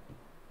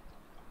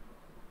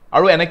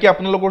আৰু এনেকে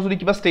আপোনালোকৰ যদি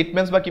কিবা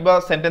স্টেটমেন্টস বা কিবা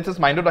সেন্টেন্সেস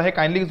মাইন্ডত আহে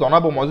কাইন্ডলি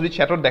জনাব মই যদি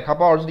চ্যাটত দেখা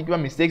পাও আৰু যদি কিবা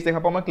মিস্টেকস দেখা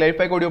পাও মই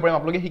ক্লিয়াৰিফাই কৰি দিব পাৰিম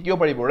আপোনালোকে শিকিব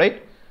পাৰিব ৰাইট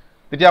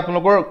তেতিয়া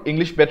আপোনালোকৰ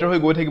ইংলিশ বেটাৰ হৈ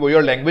গৈ থাকিব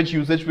your language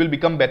usage will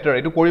become better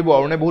এটো কৰিব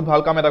অৰুণে বহুত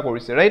ভাল কাম এটা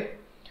কৰিছে ৰাইট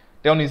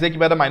তেওঁ নিজে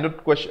কিবা এটা মাইন্ডত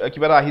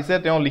কিবা এটা আহিছে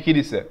তেওঁ লিখি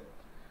দিছে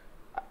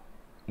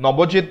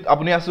নবজিত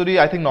আপুনি আসুৰি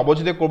আই থিংক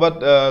নবজিতে কৰবাত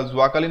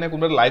জুৱাকালি নে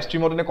কোনবা লাইভ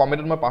ষ্ট্ৰীমত নে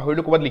কমেন্টত মই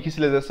পাহৰিলো কৰবাত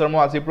লিখিছিলে যে স্যাৰ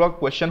মই আজিৰ পৰা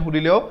কোৱেশ্চন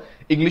হুদিলেও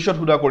ইংলিশত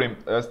হুদা কৰিম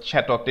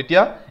চ্যাটত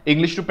তেতিয়া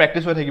ইংলিশটো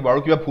প্ৰ্যাকটিস হৈ থাকিব আৰু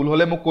কিবা ভুল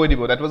হলে মোক কৈ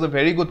দিব দ্যাট ওয়াজ আ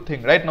very good thing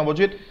right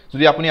Nabajit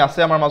যদি আপুনি আছে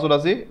আমাৰ মাজত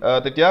আজি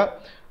তেতিয়া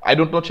আই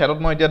ডোন্ট নো চ্যাটত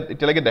মই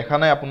এতিয়ালৈকে দেখা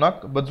নাই আপোনাক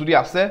বাট যদি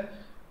আছে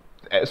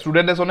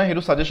student এজনে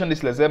হেতু সাজেশন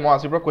দিছিলে যে মই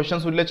আজিৰ পৰা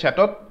কোৱেশ্চনস হুদিলে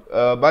চ্যাটত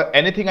বা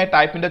anything I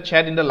type in the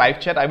chat in the live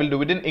chat I will do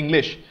it in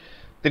English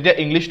তেতিয়া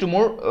ইংলিশ টু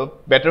মোৰ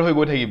বেটাৰ হৈ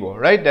গৈ থাকিব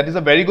right that is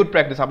a very good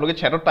প্ৰ্যাকটিস আপোনালোকে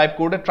চ্যাটত টাইপ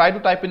কৰোতে try two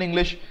type in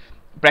English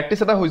প্ৰ্যাকটিস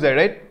এটা হৈ যায়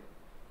ৰাইট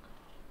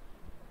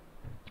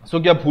সো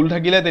কিয়া ভুল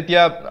থাকিলে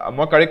তেতিয়া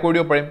মই কাৰেক্ট কৰি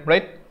দিব পাৰিম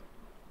right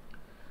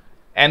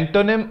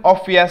antonym of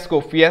fiasco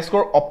fiasco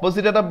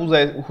opposite এটা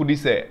বুজাই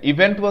হুদিছে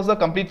event was a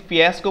complete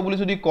fiasco বুলি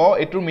যদি ক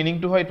এটোৰ মিনিং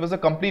টু হয় it was a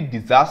complete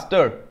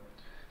disaster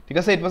ঠিক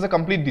আছে it was a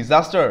complete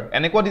disaster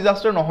এনেকুৱা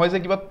disaster নহয় যে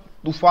কিবা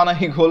তুফান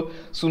আহি গল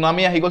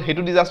সুনামি আহি গল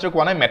হেতু disaster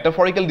কোৱা নাই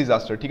metaphorical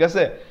disaster ঠিক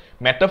আছে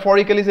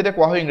metaphorically যেটা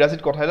কোৱা হয়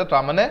ইংৰাজীত কথা এটা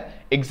তাৰ মানে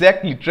এক্সাক্ট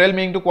লিটাৰেল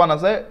মিনিং টু কোৱা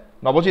নাযায়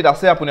নবজিত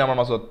আছে আপুনি আমাৰ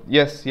মাজত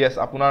yes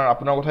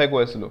আপোনাৰ কথাই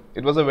কৈ আছিল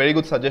it was a very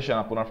good suggestion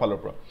আপোনাৰ ফালৰ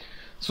পৰা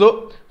so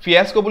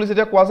fiasco বুলি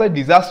যেটা কোৱা যায়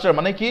disaster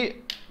মানে কি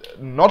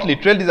not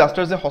literal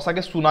disaster যে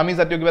হসাকে সুনামি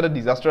জাতীয় কিবা এটা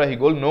disaster আহি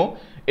গল no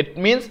it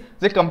means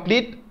যে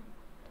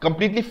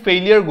completely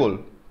failure গল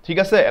ঠিক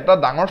আছে এটা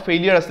ডাঙৰ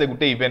ফেইলিয়াৰ আছে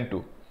গুটে ইভেন্টটো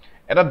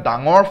এটা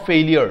ডাঙৰ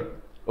ফেইলিয়াৰ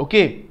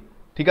ওকে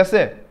ঠিক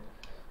আছে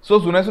সো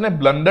জুনে জুনে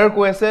ব্লান্ডাৰ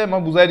কৈ আছে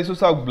মই বুজাই দিছো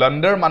চাওক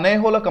ব্লান্ডাৰ মানে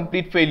হল আ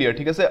কমপ্লিট ফেইলিয়াৰ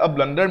ঠিক আছে আ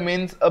ব্লান্ডাৰ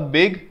means a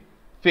big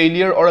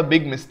failure or a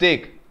big mistake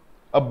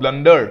আ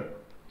ব্লান্ডাৰ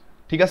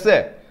ঠিক আছে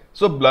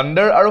সো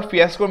ব্লান্ডাৰ আৰু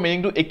ফিয়াস্কোৰ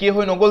মিনিংটো একে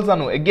হৈ নগল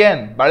জানো এগেইন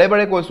বাৰে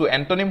বাৰে কৈছো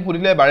এন্টোনিম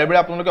হুদিলে বাৰে বাৰে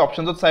আপোনালোকে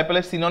অপচনছত চাই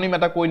পেলে সিনোনিম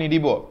এটা কৈ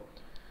নিদিব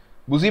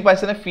বুজি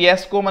পাইছে নে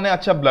ফিয়াস্কো মানে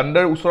আচ্ছা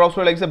ব্লান্ডাৰ উছৰা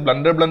উছৰা লাগিছে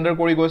ব্লান্ডাৰ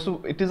কৰি গৈছো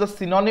it is a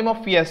synonym of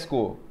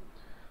ফিয়াস্কো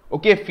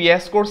okay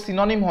ফিয়াস্কোৰ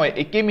synonym হয়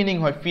একে মিনিং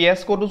হয়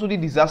ফিয়াস্কোটো যদি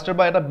ডিজাস্টাৰ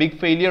বা এটা বিগ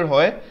ফেইলিয়াৰ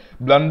হয়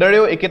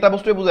ব্লান্ডাৰেও একেটা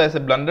বস্তুৱে বুজাই আছে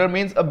ব্লান্ডাৰ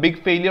means a big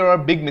failure or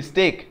big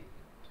mistake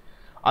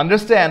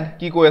আন্ডাৰস্ট্যান্ড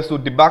কি কৈ আছো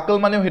ডিবাকল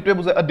মানে হেতুৱে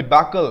বুজাই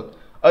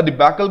a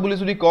debacle বুলি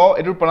যদি ক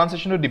এটোৰ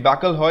pronunciation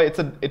debacle হয়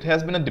it has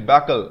been a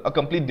debacle a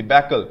complete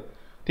debacle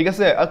ঠিক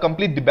আছে a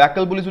complete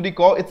debacle বুলি যদি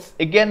ক it's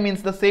again means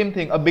the same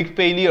thing a big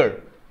failure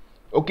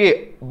okay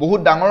বহুত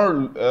ডাঙৰ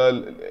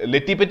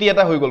লেটিপেটি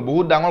এটা হৈ গল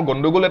বহুত ডাঙৰ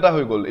গন্ডগোল এটা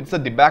হৈ গল it's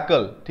a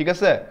debacle ঠিক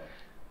আছে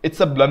it's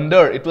a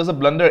blunder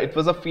it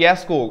was a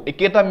fiasco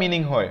একেটা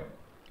মিনিং হয়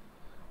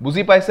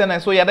বুজি পাইছে না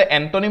সো ইয়াতে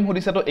এন্টোনিম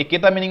হুদিছে তো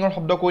একেটা মিনিংৰ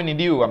শব্দ কৈ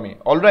নিদিও আমি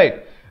অলৰাইট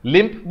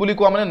লিম্প বুলি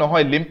কোৱা মানে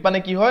নহয় লিম্প মানে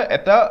কি হয়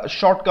এটা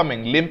শৰ্টকামিং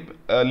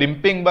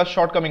लिम्पिंग বা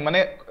शॉर्टकमिंग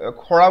माने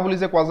खड़ा बोली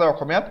से क्वाजा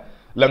अखमियात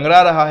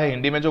लंगड़ा रहा है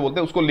हिंदी में जो बोलते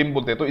हैं उसको लिम्प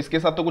बोलते हैं तो इसके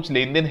साथ तो कुछ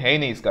लेन देन है ही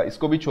नहीं इसका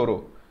इसको भी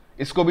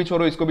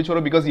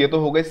छोड़ो बिकॉज ये तो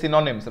हो गए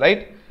सिनोनिम्स राइट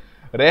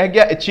रह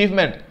गया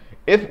achievement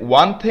if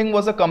one thing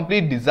was a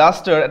complete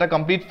disaster at a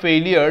complete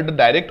failure the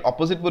direct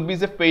opposite would be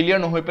a failure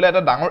no hoy pela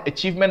eta dangor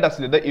achievement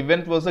asile the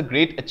event was a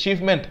great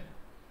achievement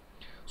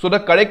so the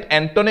correct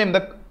antonym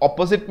the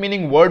opposite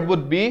meaning word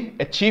would be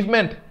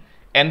achievement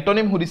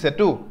antonym hudise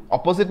tu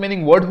opposite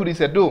meaning word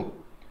hudise tu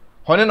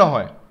হয়নে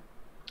নহয়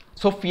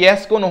so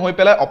ফিয়াস্কো নহয়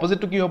পেলা opposite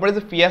to কি হ'ব পাৰে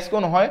যে ফিয়াস্কো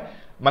নহয়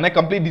মানে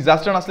কমপ্লিট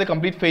ডিজাস্টাৰ নাছিলে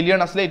কমপ্লিট ফেইলিয়াৰ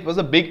নাছিলে it was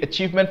a big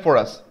achievement for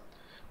আস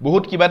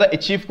বহুত কিবা এটা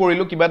অ্যাচিভ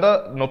কৰিলো কিবা এটা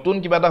নতুন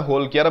কিবা এটা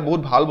হল কি এটা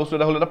বহুত ভাল বস্তু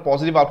এটা হল এটা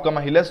পজিটিভ আউটকাম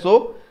আহিলে so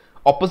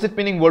opposite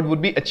meaning word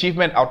would be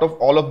achievement out of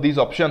all of these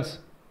options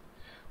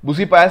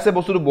বুজি পাইছে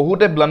বস্তুটো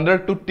বহুতে ব্লান্ডাৰ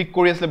টু টিক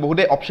কৰি আছিল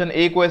বহুতে অপচন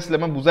এ কৈ আছিল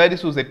মই বুজাই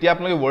দিছো যেতিয়া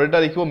আপোনালোকে ওয়ার্ড এটা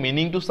দেখিব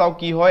মিনিং টু চাও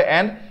কি হয়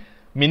এন্ড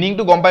মিনিং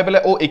টু গম পাই পেলে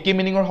ও একে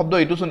মিনিংৰ শব্দ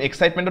এটো শুন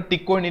এক্সাইটমেন্টত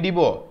টিক কৰি নিদিব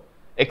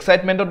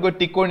এক্সাইটমেন্টত গৈ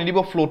টিক কৰি নিদিব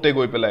ফ্লোতে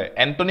গৈ পেলাই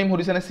এন্টোনিম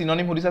হুদিছে নে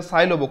সিনোনিম হুদিছে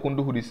চাই লব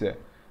কোনটো হুদিছে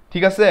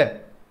ঠিক আছে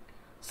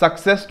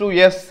সাকসেস টু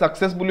ইয়েস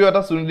সাকসেস বুলিও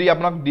এটা শুনি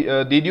আপোনাক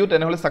দি দিও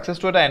তেনেহলে সাকসেস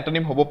টু এটা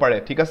এন্টোনিম হ'ব পাৰে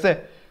ঠিক আছে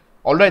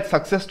অলৰাইট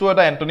সাকসেস টু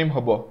এটা এন্টোনিম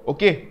হ'ব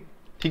ওকে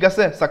ঠিক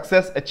আছে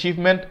সাকসেস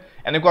অ্যাচিভমেন্ট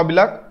এনেকুৱা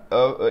বিলাক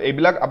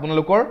এইবিলাক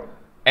আপোনালোকৰ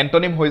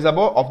এন্টোনিম হৈ যাব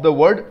অফ দ্য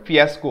ওয়াৰ্ড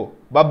ফিয়াস্কো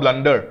বা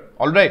ব্লান্ডাৰ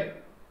অলৰাইট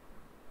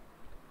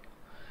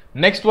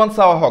নেক্সট ওয়ান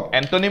চাও হক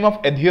antonym of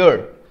এডহিয়াৰ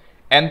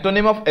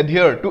antonym of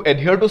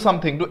adhere to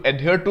something to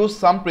adhere to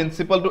some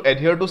principle to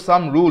adhere to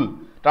some rule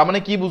তাৰ মানে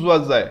কি বুজোৱা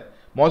যায়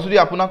মই যদি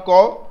আপোনাক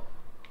কও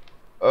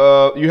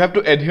you have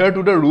to adhere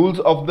to the rules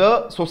of the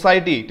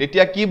society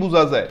তেতিয়া কি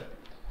বুজা যায়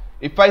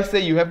if I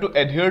say you have to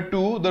adhere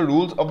to the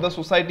rules of the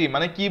society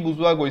মানে কি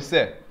বুজোৱা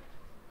গৈছে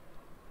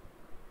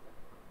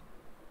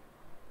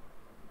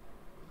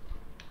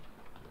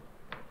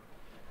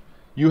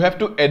you have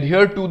to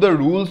adhere to the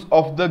rules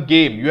of the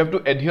game you have to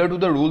adhere to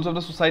the rules of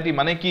the society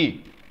মানে কি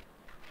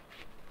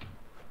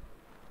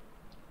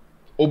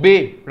obey,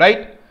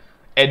 right?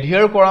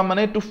 Adhere kora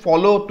mane to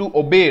follow, to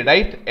obey,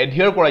 right?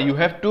 Adhere kora, you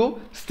have to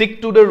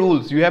stick to the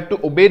rules, you have to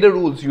obey the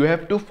rules, you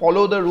have to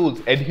follow the rules.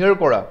 Adhere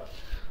kora,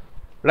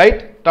 right?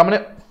 Ta mane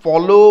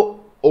follow,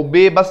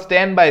 obey ba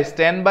stand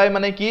by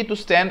mane ki to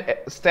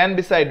stand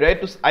beside,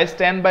 right? To I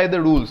stand by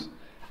the rules.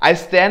 I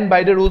stand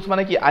by the rules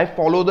mane ki I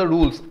follow the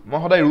rules. Moi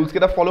hodai rules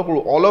keta follow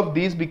koru. All of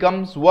these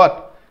becomes what?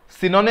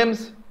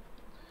 Synonyms.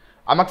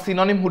 Amak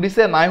synonym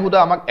hudise nai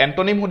huda, amak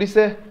antonym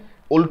hudise.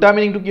 Ulta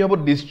meaning to ki hobo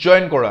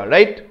disjoin kora,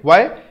 right?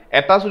 Why?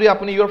 Eta jodi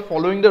apuni you are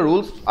following the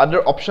rules,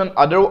 other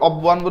of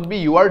one would be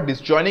you are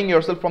disjoining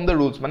yourself from the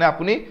rules. Mane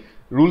apuni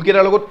rule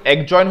keta logot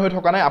ek join hoi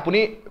thoka nai,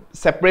 apuni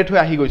separate hoi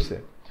ahi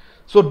goise.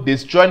 So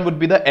disjoin would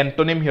be the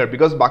antonym here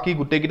because baki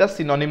gute kita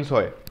synonyms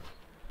hoy.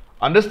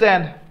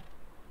 Understand?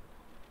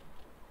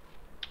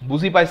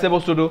 Buzi paise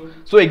bostu tu.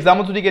 So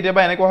exam jodi ketia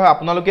ba eneko hoy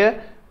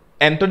apnaloke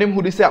antonym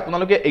hudise,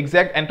 apnaloke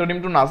exact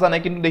antonym to nazane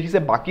kintu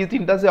dekhise baki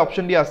tinta je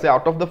option dia ase,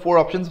 out of the 4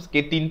 options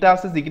ke tinta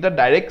ase jikita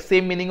direct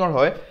same meaning or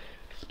hoy.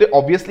 So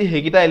obviously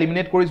hekita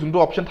eliminate kori junto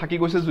option thaki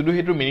goise judu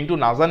hetu meaning to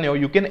nazaneo,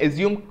 you can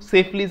assume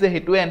safely je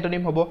hetu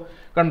antonym hobo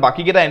karon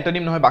baki kita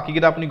antonym nohoy, baki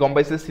kita apni gom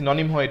paise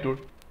synonym hoy etur,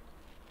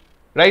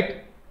 right?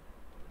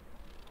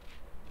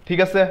 ঠিক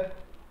আছে?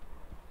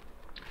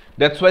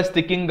 That's why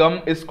sticking gum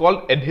is called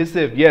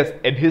adhesive. Yes,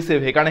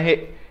 adhesive. হেকাৰণে হে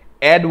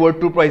add word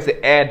to পাইছে,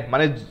 add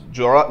মানে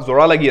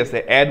জৰা লাগি আছে,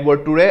 add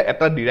word to ৰে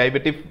এটা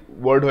derivative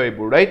word হয়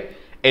এইবোৰ, right?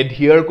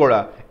 Adhere কৰা,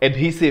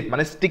 adhesive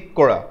মানে stick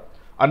কৰা.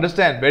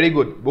 Understand? Very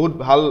good. বহুত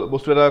ভাল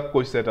বস্তু এটা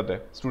কৈছে তাতে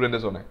ষ্টুডেন্ট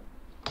এজনে,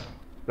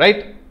 right?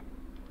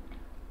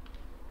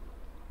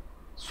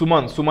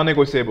 সুমনে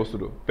কৈছে এই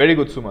বস্তুটো, very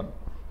good Suman,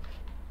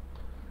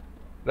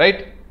 right?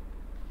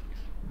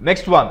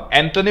 Next one,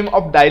 antonym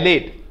of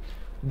dilate.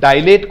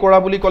 Dilate kora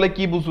buli kole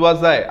ki bujwa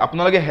jay?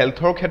 Apnaloke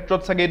healthor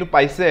khetrot sage etu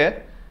paise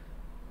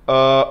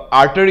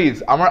arteries.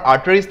 Amar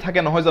arteries thake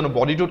nohoy jano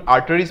body tut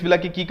arteries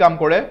bilake ki kaam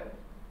kore?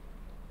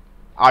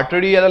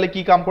 Artery erale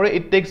ki kaam kore?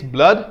 It takes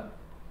blood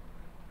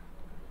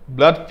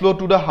flow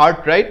to the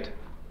heart, right?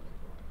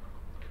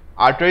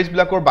 Arteries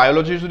bilakor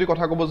biology jodi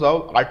kotha kobo jao,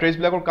 arteries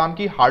bilakor kaam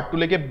ki heart to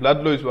leke blood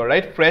loi jua,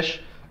 right? Fresh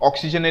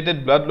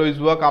oxygenated blood loi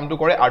jua kaam to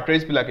kore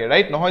arteries bilake,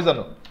 right? Nohoy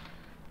jano?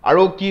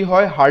 আৰু কি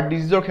হয় heart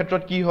ডিজিজৰ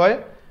ক্ষেত্ৰত কি হয়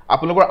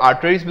আপোনালোকৰ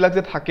আৰ্টাৰিজ বিলাক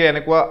যে থাকে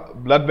এনেকুৱা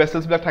ব্লাড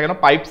ভেসেলস বিলাক থাকে ন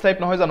পাইপ টাইপ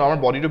নহয় জানো আমাৰ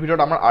বডিৰ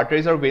ভিতৰত আমাৰ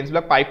আৰ্টাৰিজ আৰু ভেইনস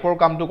বিলাক পাইপৰ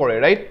কামটো কৰে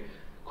ৰাইট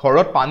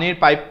ঘৰত পানীৰ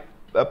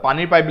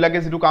পাইপ বিলাকে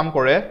যেটো কাম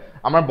কৰে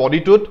আমাৰ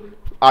বডিটোত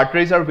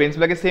আৰ্টাৰিজ আৰু ভেইনস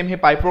বিলাকে সেম হে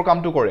পাইপৰ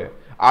কামটো কৰে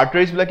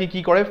আৰ্টাৰিজ বিলাকে কি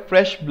কৰে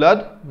ফ্ৰেশ ব্লাড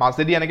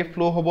মাজেদি এনেকে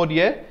ফ্লো হ'ব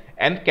দিয়ে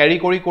এন্ড ক্যাৰি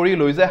কৰি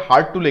লৈ যায়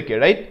হাৰ্ট টু লেকে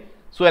ৰাইট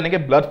সো এনেকে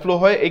ব্লাড ফ্লো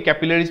হয় এই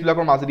ক্যাপিলাৰিজ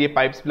বিলাকৰ মাজেদি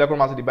পাইপস বিলাকৰ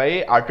মাজেদি বা এই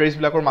আৰ্টাৰিজ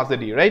বিলাকৰ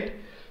মাজেদি ৰাইট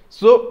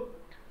সো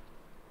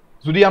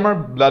যদি আমাৰ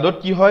ব্লাডত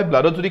কি হয়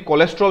ব্লাডত যদি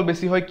কোলেস্ট্ৰল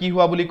বেছি হয় কি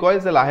হোৱা বুলি কয়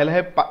যে লাহে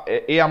লাহে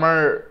এই আমাৰ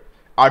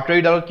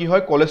আৰ্টাৰি ডালত কি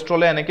হয়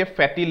কোলেস্ট্ৰলে এনেকে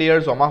ফ্যাটি লেয়াৰ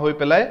জমা হৈ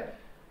পেলাই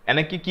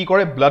এনেকে কি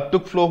কৰে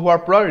ব্লাডটোক ফ্লো হোৱাৰ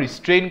পৰা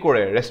ৰিষ্ট্ৰেইন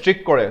কৰে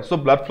ৰেষ্ট্ৰিক্ট কৰে সো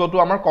ব্লাড ফ্লোটো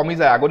আমাৰ কমি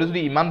যায় আগতে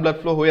যদি ইমান ব্লাড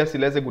ফ্লো হৈ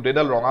আছিল যে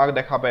গুটেডাল ৰঙা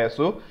দেখা পাই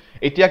আছো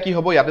এতিয়া কি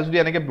হ'ব ইয়াতে যদি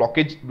এনেকে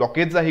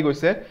ব্লকেজ আহি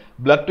গৈছে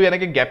ব্লাডটো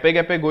এনেকে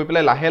গ্যাপে গৈ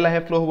পেলাই লাহে লাহে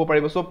ফ্লো হ'ব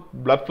পাৰিব সো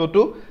ব্লাড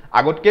ফ্লোটো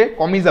আগতকে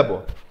কমি যাব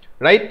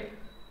ৰাইট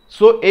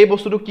সো এই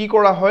বস্তুটো কি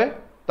কৰা হয়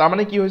তাৰ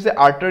মানে কি হৈছে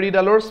আৰ্টাৰি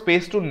ডালৰ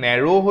স্পেসটো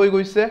ন্যাৰো হৈ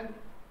গৈছে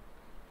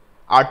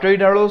আৰ্টাৰি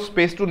ডালৰ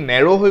স্পেসটো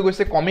ন্যাৰো হৈ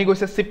গৈছে কমি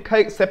গৈছে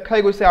সেপ খাই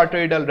গৈছে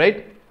আৰ্টাৰি ডাল ৰাইট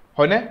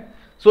হয়নে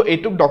সো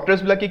এটুক ডক্টৰস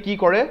বিলাকে কি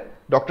কৰে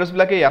ডক্টৰস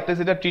বিলাকে ইয়াতে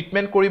যেটা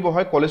ট্ৰিটমেন্ট কৰিব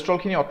হয় কোলেস্ট্ৰল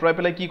খিনি অটৰাই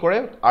পেলাই কি কৰে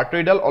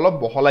আৰ্টাৰি ডাল অলপ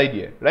বহলাই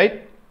দিয়ে ৰাইট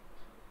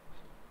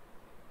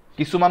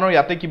কিছুমানৰ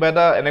ইয়াতে কিবা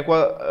এটা এনেকুৱা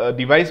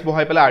ডিভাইস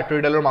বহাই পেলাই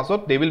আৰ্টাৰি ডালৰ মাজত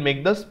they will make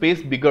da space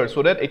bigger so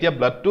that এতিয়া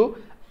ব্লাডটো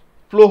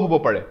ফ্লো হ'ব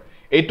পাৰে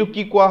এটু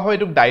কি কোৱা হয়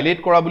এটু ডাইলেট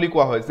কৰা বুলি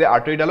কোৱা হয় যে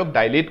আৰ্টাৰি ডালক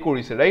ডাইলেট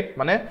কৰিছে ৰাইট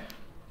মানে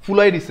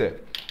ফুলাই দিছে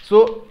সো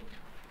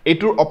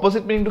এটুৰ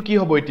অপোজিট মিনিং টু কি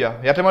হ'ব এতিয়া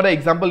ইয়াতে মই এটা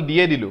এক্সাম্পল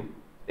দিয়ে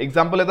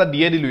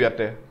দিলো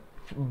ইয়াতে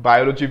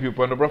বায়োলজি ভিউ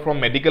পইণ্টৰ পৰা ফ্ৰম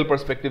মেডিকেল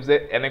পাৰ্সপেক্টিভ যে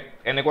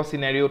এনেকুৱা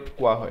সিনাৰিওত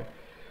কোৱা হয়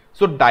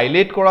সো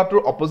ডাইলেট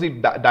কৰাটোৰ অপোজিট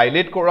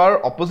ডাইলেট কৰাৰ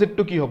অপোজিট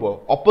টু কি হ'ব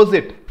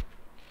অপোজিট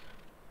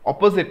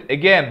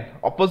এগেইন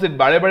অপোজিট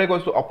বাৰে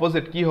কৈছো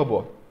অপোজিট কি হ'ব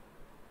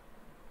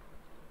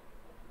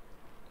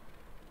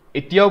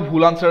এতিয়াও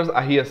ভুল আনসারস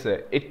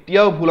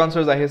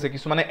আহি আছে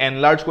কিছুমানে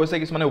এনলার্জ কৈছে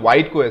কিছুমানে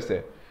ওয়াইড কৈ আছে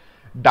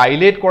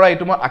ডাইলেট কৰা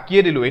এটো মই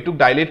আকিয়ে দিলো এটুক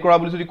ডাইলেট কৰা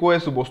বুলি যদি কৈ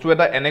আছো বস্তু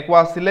এটা এনেকুৱা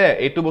আছিলে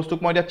এটো বস্তুক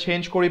মই এটা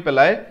চেঞ্জ কৰি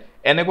পেলাই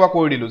এনেকুৱা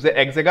কৰি দিলো যে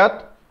এক জায়গাত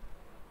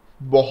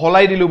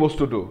বহলাই দিলো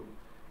বস্তুটো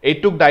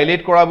এটুক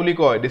ডাইলেট কৰা বুলি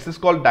কয় দিস ইজ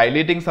কল্ড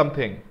ডাইলেটিং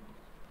সামথিং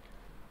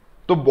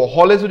তো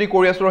বহলে যদি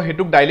কৰি আছো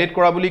হেতুক ডাইলেট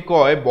কৰা বুলি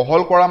কয়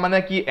বহল কৰা মানে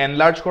কি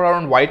এনলাৰ্জ কৰা আৰু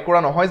ওয়াইড কৰা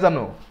নহয়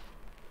জানো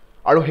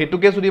আৰু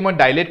হেতুকে যদি মই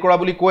ডাইলেট কৰা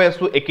বুলি কৈ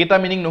আছো একেটা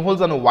মিনিং নহল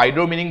জানো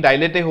ওয়াইডৰ মিনিং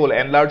ডাইলেটে হল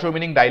এনলাৰ্জৰ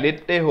মিনিং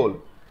ডাইলেটে হল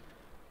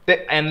তে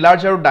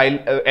এনলাৰ্জ আৰু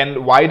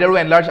ওয়াইড আৰু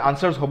এনলাৰ্জ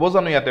আনসারস হ'ব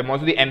জানো ইয়াতে মই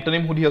যদি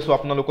এন্টোনিম সুধি আছো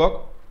আপোনালোকক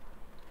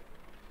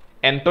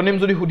এন্টোনিম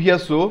যদি সুধি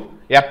আছো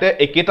ইয়াতে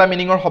একেটা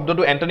মিনিংৰ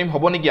শব্দটো এন্টোনিম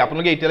হ'ব নেকি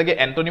আপোনালোকে এতিয়ালৈকে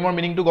এন্টোনিমৰ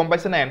মিনিংটো গম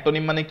পাইছে না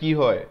এন্টোনিম মানে কি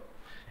হয়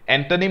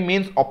antonym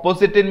means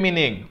opposite in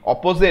meaning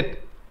opposite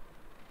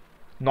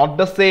not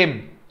the same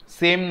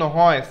same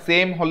নহয়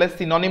same হলে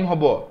synonym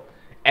হ'ব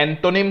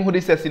antonym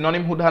হুদিছে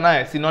synonym হুধা নাই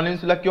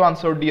synonyms বিলাক কিয়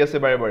answer দি আছে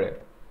বাৰে বাৰে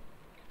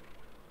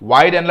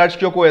wide and large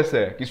কিয় কৈ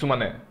আছে কিছু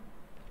মানে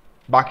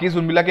বাকি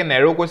যোনবিলাকে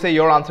narrow কৈছে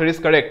your answer is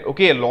correct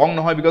okay long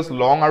নহয় because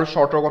long আৰু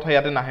short ৰ কথা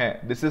ইয়াতে নাহে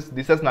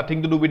this has nothing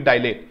to do with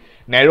dilate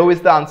narrow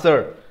is the answer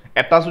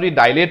এটা যদি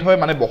dilate হয়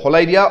মানে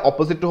বহলাই দিয়া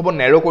opposite to হ'ব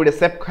narrow কৰি দিয়া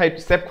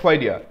step খুৱাই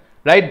দিয়া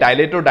right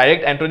dilate or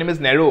direct antonym is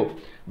narrow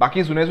বাকি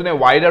জুনে জুনে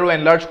wide আৰু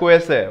enlarge কৈ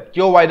আছে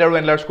কিয় wide আৰু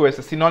enlarge কৈ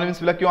আছে synonyms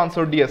বিলাক কিয়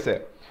answer দি আছে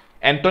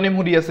antonym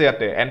হুদি আছে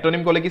ইয়াতে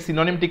antonym কলে কি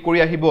synonym টিক কৰি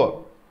আহিব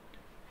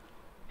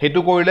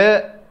হেতু কৰিলে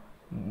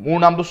মোৰ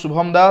নামটো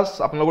শুভম দাস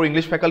আপোনালোকৰ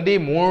ইংলিশ ফ্যাকাল্টি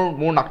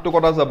মোৰ নাকটো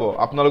কটা যাব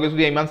আপোনালোকে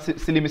যদি ইমান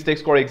সিলি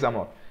মিস্টেক্স কৰে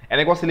এক্সামত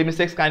এনেকুৱা সিলি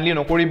মিস্টেক্স কাইন্ডলি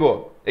নকৰিব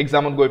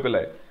এক্সামত গৈ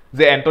পেলাই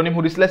যে antonym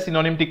হুদিছিলে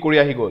synonym টিক কৰি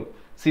আহি গল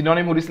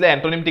synonym হুদিছিলে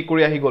antonym টিক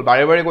কৰি আহি গল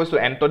বাৰে বাৰে কৈছো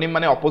antonym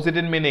মানে opposite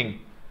in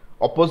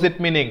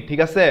meaning ঠিক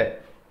আছে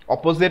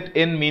opposite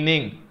in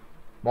meaning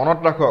মনত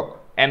ৰাখক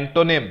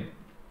antonym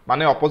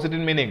মানে opposite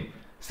in meaning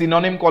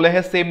synonym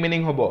কলেহে same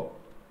meaning হ'ব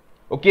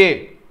okay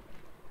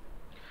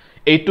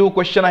এইটো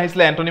কোৱেশ্চন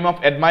আহিছিলে antonym of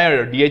admire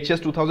DHS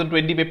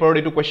 2020 পেপাৰত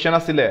এইটো কোৱেশ্চন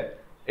আছিল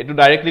এইটো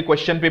ডাইৰেক্টলি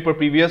কোৱেশ্চন পেপাৰ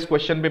প্ৰিভিয়াস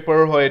কোৱেশ্চন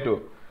পেপাৰৰ হয় এইটো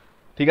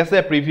ঠিক আছে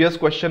প্ৰিভিয়াস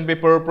কোৱেশ্চন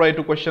পেপাৰৰ পৰা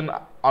এইটো কোৱেশ্চন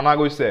আনা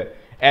গৈছে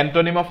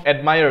antonym of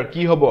admire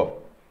কি হ'ব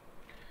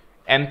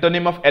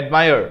antonym of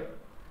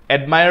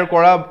admire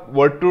কৰা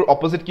wordটোৰ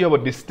opposite কি হ'ব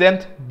distant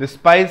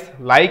despise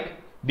like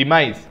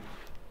demise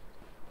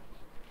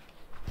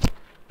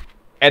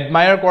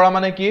admire কৰা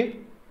মানে কি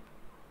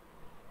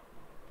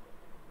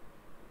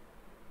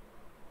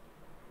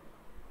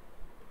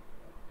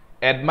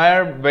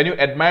admire when you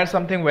admire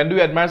something when do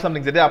you admire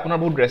something যেতিয়া আপোনাৰ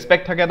বহুত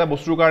ৰেসপেক্ট থাকে এটা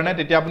বস্তুৰ কাৰণে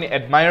তেতিয়া আপুনি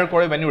admire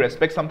কৰে when you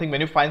respect something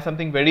when you find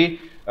something very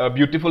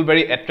beautiful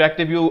very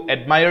attractive you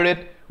admire it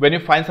when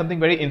you find something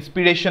very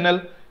inspirational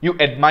you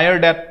admire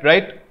that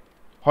right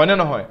হয় না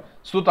নহয়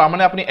সো তাৰ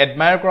মানে আপুনি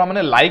admire কৰা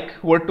মানে like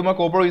word to মই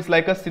ক'ব পাৰো is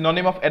like a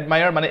synonym of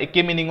admire মানে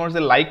একে মিনিংৰ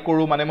যে like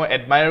কৰো মানে মই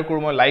admire কৰো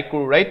মই like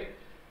কৰো right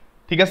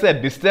ঠিক আছে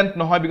distant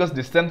নহয় because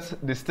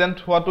distant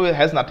হোৱাটো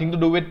has nothing to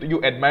do with you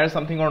admire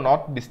something or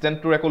not distant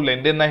to একো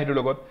লেনদেন নাই হেতু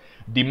লগত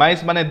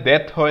demise মানে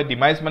death হয়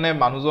demise মানে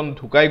মানুহজন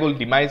ঢুকাই গল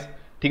demise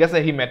ঠিক আছে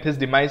he met his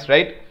demise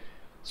right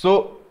so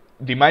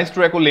demise to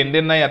একো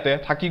লেনদেন নাই ইয়াতে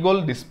থাকি গল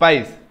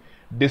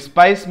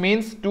despise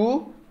means to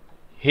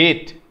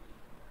hate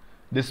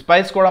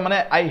despise কৰা মানে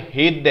I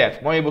hate that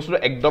মই এই বস্তুটো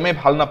একদমই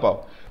ভাল নাপাও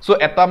so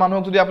এটা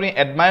মানুহক যদি আপুনি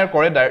admire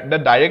কৰে the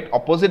direct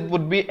opposite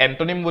would be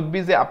antonym would be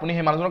যে আপুনি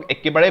হে মানুহজনক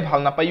একেবাৰে ভাল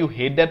নাপায় you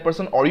hate that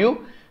person or you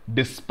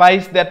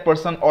despise that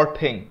person or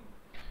thing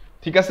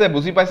ঠিক আছে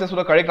বুজি পাইছে so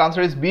the correct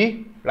answer is B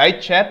right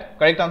chat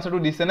correct answer to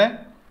দিছে নে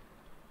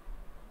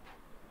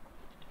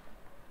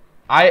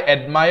I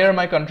admire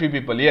my country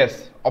people yes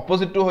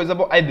opposite to হৈ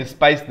যাব I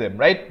despise them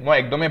right মই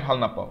একদমই ভাল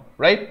নাপাও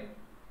right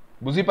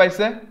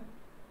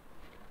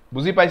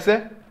বুজি পাইছে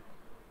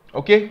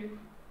okay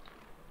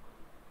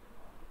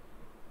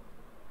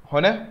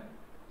হয়নে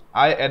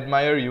I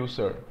admire you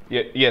sir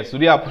yes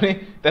যদি আপুনি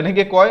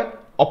তেনেকে কয়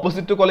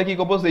opposite to কলে কি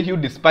কব যে you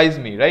despise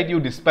me right you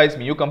despise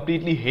me you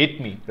completely hate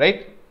me right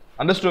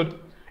understood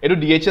এটো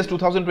DHS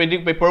 2020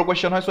 পেপাৰ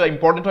কোৱেশ্চন হয় সো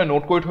ইম্পৰ্টেন্ট হয়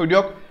নোট কৰি থৈ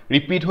দিয়ক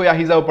ৰিপিট হৈ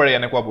আহি যাব পাৰে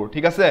এনেকুৱাবোৰ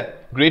ঠিক আছে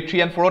গ্ৰেড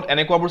 3 and 4 ত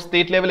এনেকুৱাবোৰ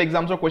ষ্টেট লেভেল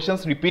এক্সামছৰ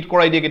কোৱেশ্চনছ ৰিপিট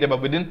কৰাই দিয়ে কেতিয়াবা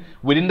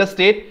within the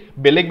state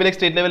বেলেগ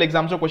ষ্টেট লেভেল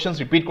এক্সামছৰ কোৱেশ্চনছ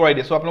ৰিপিট কৰাই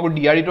দিয়ে সো আপোনালোকৰ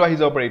ডিআৰই টো আহি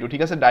যাব পাৰে এটো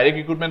ঠিক আছে ডাইৰেক্ট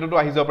ৰিক্ৰুটমেন্টটো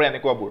আহি যাব পাৰে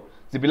এনেকুৱাবোৰ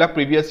যিবিলাক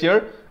প্ৰিভিয়াস ইয়াৰ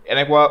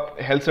এনেকুৱা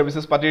হেল্থ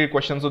সাৰ্ভিসেস পাৰ্টিৰ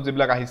কোৱেশ্চনছত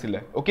যিবিলাক আহিছিলে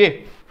okay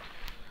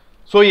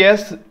so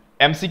yes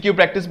MCQ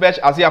practice batch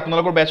আজি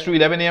আপোনালোকৰ batch to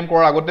 11 am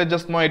কৰাৰ আগতে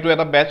just মই এটো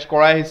এটা batch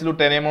কৰাই আহিছিলো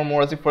 10 am মোৰ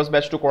আজি first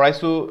batch to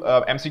কৰাইছো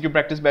MCQ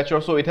practice batch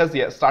so it has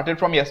started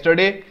from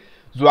yesterday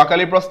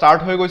জুৱাকালিৰ পৰা start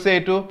হৈ গৈছে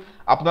এটো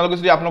আপোনালোকে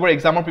যদি আপোনালোকৰ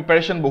এক্সামৰ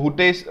প্ৰিপাৰেচন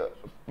বহুতে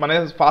মানে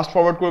ফাস্ট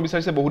ফৰৱাৰ্ড কৰিব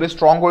বিচাৰিছে বহুতে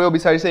ষ্ট্ৰং কৰিব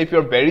বিচাৰিছে if you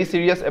are very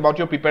serious about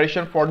your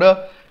preparation for the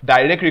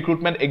direct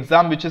recruitment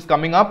exam which is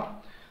coming up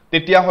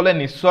তেতিয়া হলে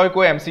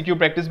নিশ্চয়কৈ MCQ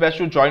practice batch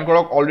to join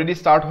কৰক already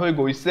start হৈ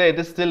গৈছে it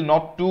is still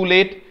not too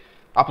late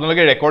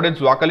আপোনালোকে recorded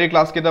জুৱাকালিৰ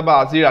class কেটা বা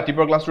আজি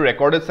ৰাতিপুৱাৰ ক্লাসটো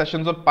ৰেকৰ্ডেড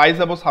সেশনছত পাই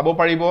যাব চাব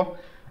পাৰিব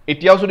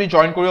এতিয়াও যদি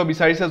জয়েন কৰিব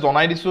বিচাৰিছে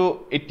জনাই দিছো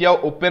এতিয়াও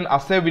ওপেন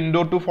আছে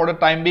window for the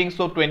time being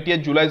so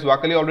 20th July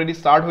জুৱাকালি already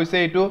start হৈছে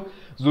এটো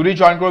যদি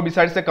জয়েন কৰিব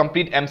বিচাৰিছে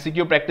কমপ্লিট MCQ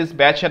প্ৰেক্টিস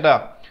ব্যাচ এটা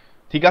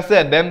ঠিক আছে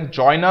দেন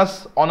জয়েন আস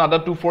অন আদা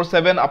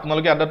 247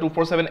 আপোনালোকে আদা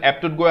 247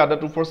 এপটোত গৈ আদা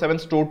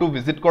 247 ষ্টৰটো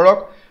ভিজিট কৰক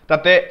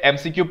তাতে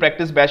MCQ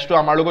প্ৰেক্টিস ব্যাচটো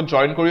আমাৰ লগত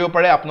জয়েন কৰিব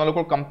পাৰে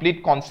আপোনালোকৰ কমপ্লিট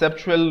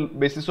কনসেপচুৱেল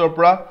বেসিছৰ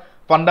পৰা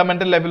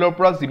fundamental level or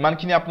plus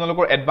jimankhini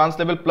apnalokor advanced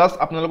level plus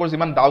apnalokor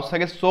jiman doubts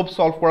thake sob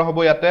solve kora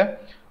hobo yate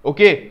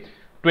okay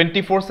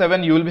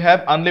 24/7 you will have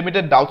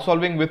unlimited doubt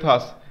solving with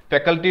us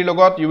faculty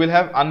logot you will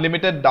have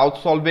unlimited doubt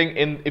solving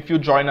in if you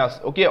join us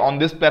okay on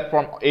this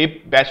platform a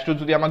batch to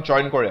jodi amak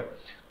join kore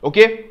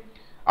okay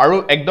aru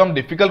ekdom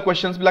difficult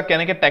questions bila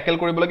keneke tackle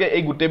koribo lage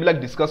ei gute bila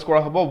discuss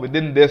kora hobo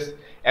within this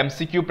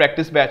MCQ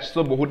practice batch so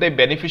বহুতে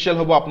beneficial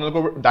হ'ব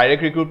আপোনালোকৰ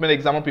direct recruitment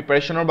এক্সামৰ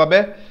প্ৰিপাৰেচনৰ বাবে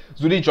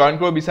যদি join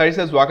কৰিব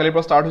বিচাৰিছে জুৱাকালিৰ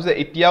পৰা start হৈছে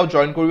এতিয়াও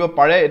জয়েন কৰিব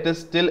পাৰে it is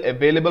still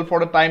available for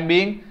the time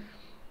being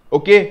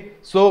Okay,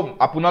 so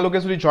আপোনালোকে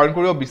যদি জয়েন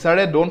কৰিব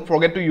বিচাৰে don't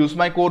forget to use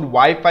my code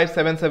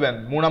Y577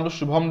 মোৰ নামটো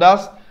শুভম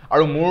দাস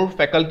আৰু মোৰ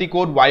ফেকাল্টি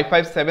কোড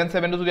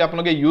Y577 টো যদি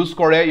আপোনালোকে ইউজ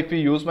কৰে if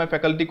you use my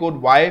faculty code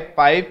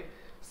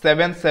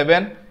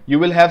Y577 you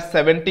will have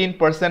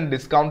 17%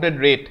 discounted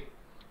rate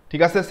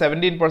ঠিক আছে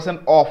 17%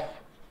 off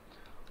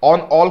on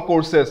all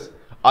courses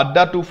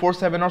Adda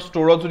 247 or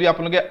store যদি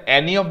আপোনালোকে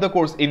any of the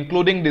course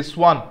including this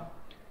one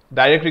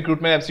direct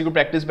recruitment MCQ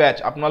practice batch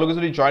আপোনালোকে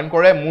যদি join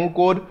কৰে মোৰ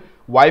code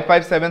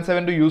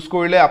Y577 to use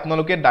কৰিলে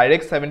আপোনালোকে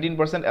direct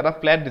 17% এটা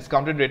flat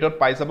discounted rate ত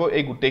পাই যাব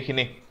এই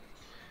গুটেখিনি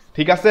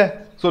ঠিক আছে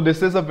so this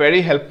is a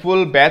very helpful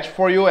batch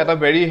for you at a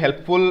very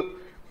helpful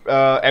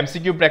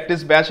MCQ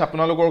practice batch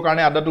আপোনালোকৰ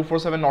কাৰণে Adda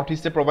 247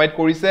 Northeast এ provide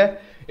কৰিছে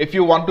if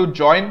you want to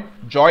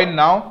join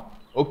now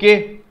okay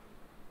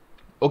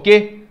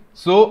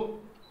so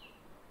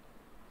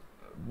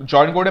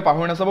join কৰোতে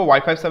পাহৰি নাযাব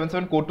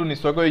Y577 কোড টো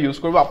নিশ্চয়কৈ ইউজ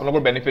কৰিব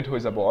আপোনালোকৰ বেনিফিট হৈ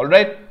যাব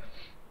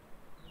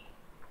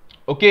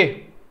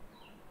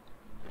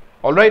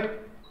all right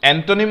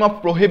antonym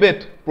of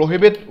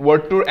prohibit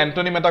word tour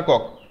antonym eta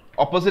kok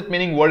opposite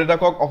meaning word eta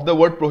kok of the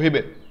word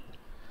prohibit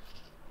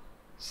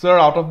sir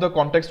out of the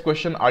context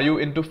question are you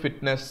into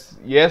fitness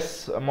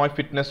yes my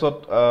fitness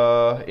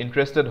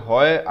interested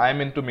hoy I am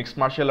into mixed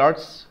martial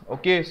arts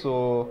okay so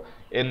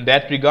in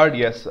that regard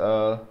yes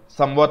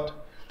somewhat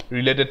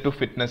related to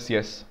fitness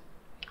yes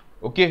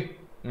okay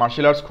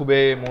martial arts khube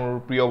mor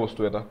priyo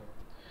bostu eta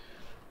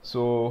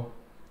so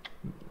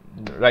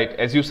right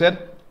as you said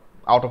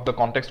out of the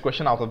context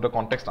question out of the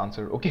context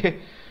answer okay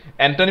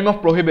antonym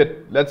of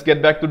prohibit let's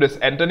get back to this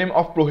antonym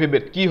of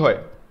prohibit ki hoy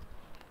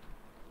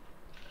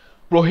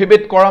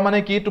prohibit kora mane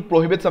ki to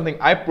prohibit something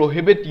I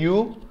prohibit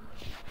you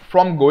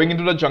from going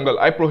into the jungle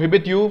I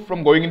prohibit you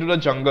from going into the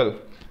jungle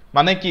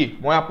mane ki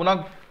moi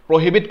apunak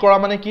prohibit kora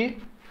mane ki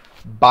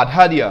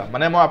badha dia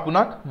mane moi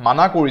apunak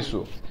mana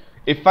korisu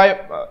if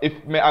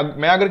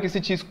मैं अगर किसी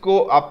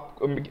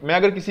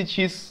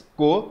चीज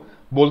को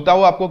बोलता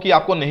हूं आपको कि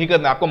आपको नहीं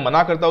करना आपको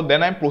मना करता हूं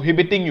then I am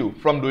prohibiting you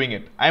from doing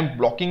it I am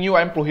blocking you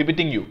I am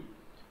prohibiting you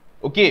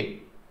okay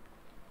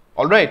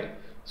all right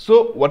so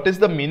what is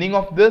the meaning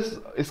of this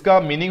इसका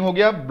meaning हो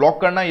गया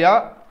block करना या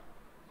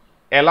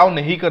allow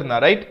नहीं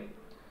करना right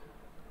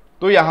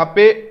तो यहाँ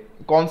पे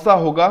कौन सा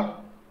होगा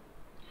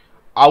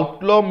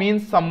outlaw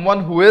means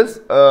someone who is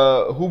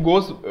who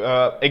goes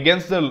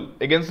against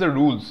the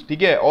rules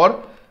ठीक है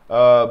और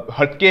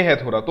हटके है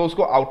थोड़ा तो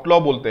उसको outlaw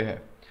बोलते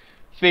हैं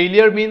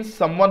failure means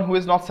someone who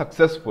is not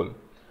successful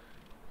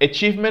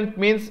achievement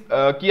means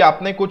कि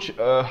आपने कुछ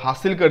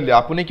हासिल कर लिया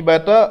आपने किबा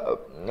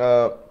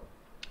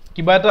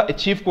এটা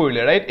achieve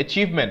কৰিলে right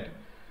achievement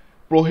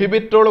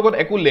prohibit ৰ লগত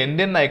একো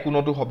লেনদেন নাই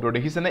কোনোটো শব্দ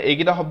দেখিছে নে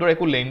এইকিটা শব্দৰ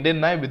একো লেনদেন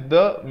নাই with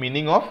the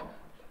meaning of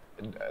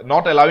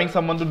not allowing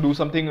someone to do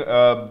something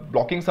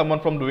blocking someone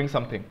from doing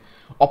something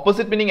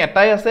opposite meaning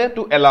এটাই আছে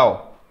to allow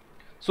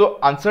so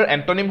answer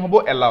antonym হ'ব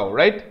allow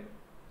right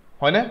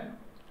হয় নে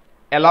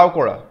allow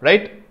কৰা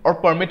right or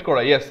permit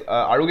kora yes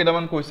aru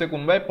kedaman koise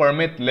kunbai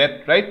permit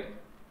let right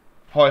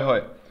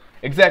hoy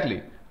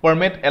exactly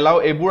permit allow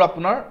ebur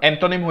apunar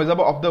antonym hoi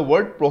jabo of the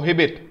word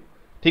prohibit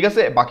thik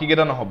ase baki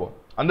keda na hobo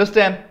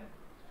understand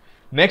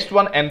next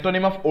one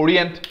antonym of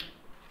orient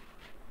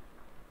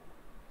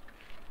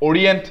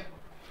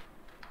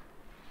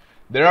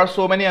there are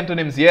so many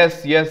antonyms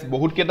yes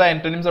bahut keta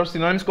antonyms aru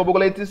synonyms kobo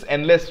gole it is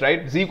endless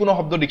right ji kuno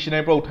shobdo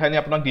dictionary pora uthai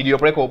ni apunak didio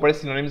pore kobo pare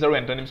synonyms aru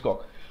antonyms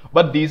kok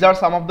but these are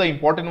some of the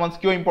important ones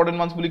kyo important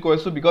ones boli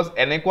koisu because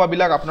enekwa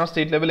bilak apnar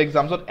state level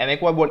exams ot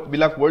enekwa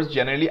bilak words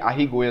generally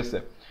ahi goi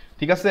ase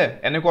thik ase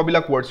enekwa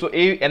bilak words so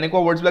ei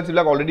enekwa words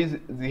bilak already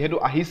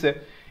jehetu ahise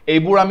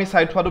eibur ami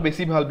side thwa to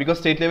besi bhal because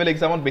state level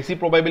exam ot besi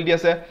probability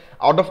ase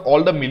out of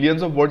all the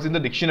millions of words in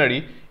the dictionary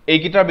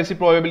eikitar besi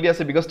probability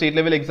ase because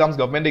state level exams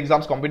government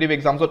exams competitive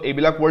exams ot ei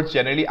bilak words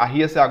generally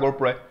ahi ase agor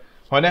pore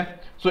হয় না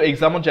so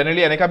এক্সামত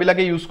generally এনেকা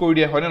বিলাকে use কৰি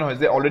দিয়ে হয় না নহয়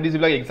যে অলৰেডি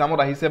যিবিলাক এক্সামত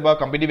আহিছে বা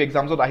কম্পিটিটিভ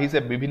এক্সামছত আহিছে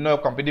বিভিন্ন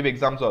কম্পিটিটিভ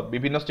এক্সামছত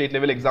বিভিন্ন ষ্টেট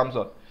লেভেল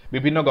এক্সামছত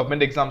বিভিন্ন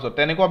গভৰ্ণমেণ্ট এক্সামছত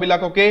তেনেকুৱা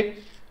বিলাককে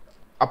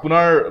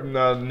আপোনাৰ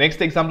নেক্সট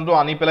এক্সামটো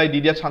আনি পেলাই দি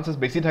দিয়া চান্সেস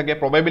বেছি থাকে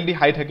প্ৰবাবিলিটি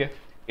হাই থাকে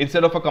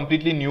instead of a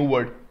completely new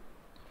word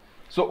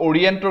so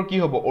ওৰিয়েণ্টৰ কি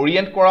হ'ব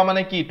ওৰিয়েণ্ট কৰা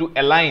মানে কি টু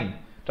এলাইন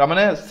তাৰ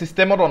মানে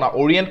সিস্টেমত অনা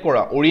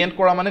ওৰিয়েণ্ট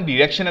কৰা মানে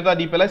ডিৰেকচন এটা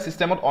দি পেলাই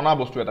সিস্টেমত অনা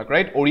বস্তু এটা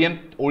ৰাইট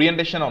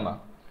ওৰিয়েণ্টেশন অনা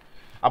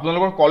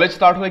আপোনালোকৰ কলেজ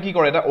স্টাৰ্ট হয় কি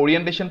কৰে এটা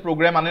ওৰিয়েন্টেশন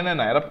প্ৰগ্ৰাম আনে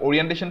না এটা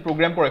ওৰিয়েন্টেশন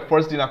প্ৰগ্ৰাম কৰে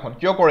ফাৰ্স্ট দিনাখন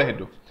কিয় কৰে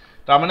হেতু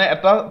তাৰ মানে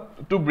এটা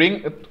টু ব্ৰিং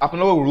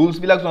আপোনালোকক ৰুলস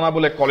বিলাক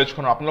জনাবলে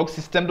কলেজখনৰ আপোনালোক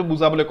সিস্টেমটো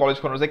বুজাবলে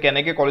কলেজখনৰ যে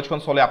কেনেকে কলেজখন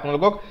চলে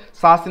আপোনালোকক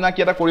সাহসিনা কি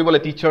এটা কৰিবলে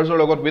টিচাৰ্ছৰ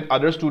লগত উইথ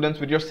আদাৰ ষ্টুডেন্টস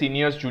উইথ ইয়োৰ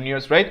সিনিয়ৰ্স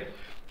জুনিয়ৰ্স ৰাইট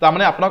তাৰ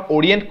মানে আপোনাক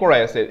ওৰিয়েন্ট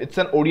কৰাই আছে ইটস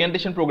এন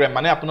ওৰিয়েন্টেশন প্ৰগ্ৰাম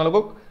মানে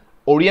আপোনালোকক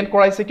ওৰিয়েন্ট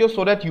কৰাইছে কিয়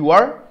সো দ্যাট ইউ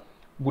আৰ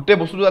গুটে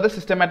বস্তুটো যাতে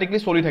সিস্টেমেটিকলি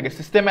চলি থাকে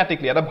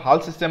সিস্টেমেটিকলি এটা ভাল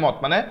সিস্টেমত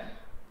মানে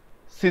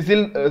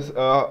সিজিল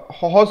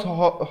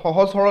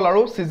সহজ সৰল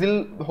আৰু সিজিল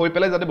হৈ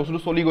পেলাই যাতে বস্তুটো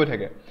চলি গৈ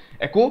থাকে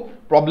একো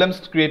প্ৰবলেমছ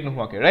ক্ৰিয়েট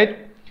নোহোৱাকে ৰাইট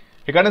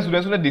হেকাৰণে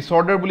জুনেজনে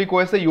ডিসঅৰ্ডাৰ বুলি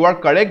কৈছে ইউ আৰ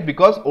কাৰেক্ট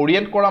বিকজ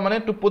ওৰিয়েন্ট কৰা মানে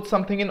to put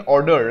something in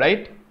order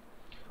right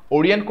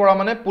ওৰিয়েন্ট কৰা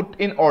মানে put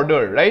in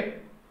order right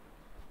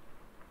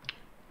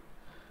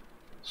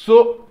so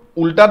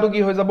উল্টাটো কি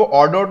হৈ যাব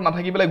অৰ্ডাৰত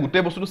নাথাকি পেলাই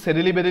গুটেই বস্তুটো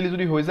সেডেলি বেডেলি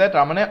যদি হৈ যায়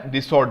তাৰ মানে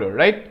ডিসঅৰ্ডাৰ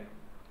ৰাইট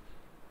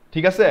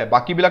ঠিক আছে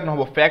বাকি বিলাক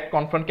নহব ফ্যাক্ট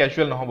কনফ্ৰন্ট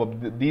ক্যাজুয়াল নহব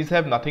these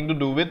have nothing to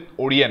do with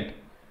orient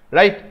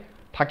right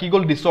থাকি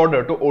গল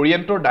disorder তো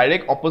orientor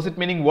direct opposite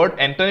meaning word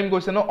antonym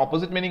কৈছে ন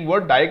opposite meaning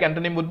word direct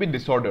antonym would be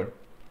disorder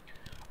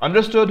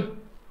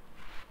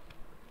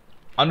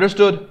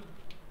understood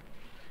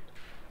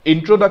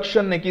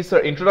introduction neki sir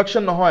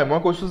introduction নহয় মই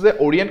কৈছো যে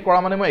orient কৰা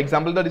মানে মই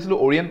एग्जांपल এটা দিছিলো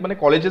orient মানে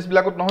কলেজেস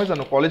বিলাকত নহয়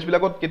জানো কলেজ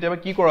বিলাকত কেতিয়াবা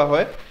কি কৰা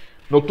হয়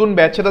নতুন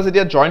ব্যাচ এটা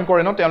যেতিয়া জয়েন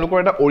কৰে ন তেওঁলোকৰ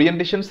এটা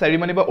ওৰিয়েন্টেশন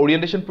সেৰেমনি বা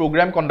ওৰিয়েন্টেশন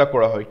প্ৰগ্ৰাম কন্ডাক্ট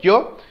কৰা হয় কিয়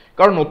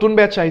কাৰণ নতুন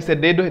ব্যাচ আহিছে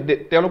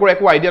তেওঁলোকৰ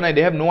একো আইডিয়া নাই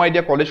দে হেভ নো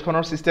আইডিয়া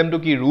কলেজখনৰ সিস্টেমটো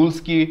কি ৰুলস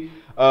কি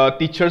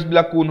টিচাৰ্স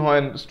বিলাক কোন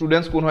হয়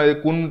ষ্টুডেন্টস কোন হয়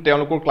কোন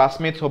তেওঁলোকৰ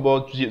ক্লাসমেটস হ'ব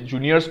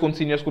জুনিয়ৰ্স কোন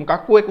সিনিয়ৰ্স কোন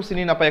কাকো একো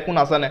চিনি নাপায় একো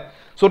নাজানে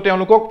সো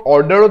তেওঁলোকক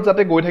অৰ্ডাৰত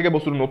যাতে গৈ থাকে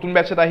বস্তু নতুন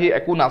ব্যাচ এটা আহি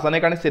একো নাজানে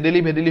কাৰণে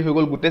সেডেলি ভেডেলি হৈ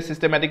গল গুটে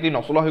সিস্টেমেটিকলি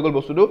নচলা হৈ গল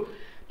বস্তুটো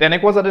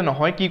তেনেকুৱা যাতে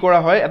নহয় কি কৰা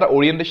হয় এটা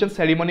ওৰিয়েন্টেশন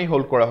সেৰেমনি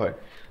হোল্ড কৰা হয়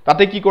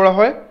তাতে কি কৰা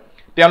হয়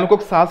তেওঁলোকক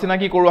সাহ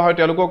চিনাকি কৰোৱা হয়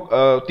তেওঁলোকক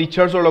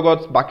টিচাৰ্ছৰ লগত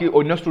বাকি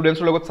অন্য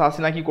ষ্টুডেন্টছৰ লগত সাহ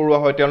চিনাকি কৰোৱা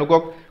হয়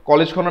তেওঁলোকক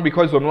কলেজখনৰ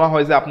বিষয় জনোৱা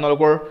হয় যে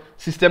আপোনালোকৰ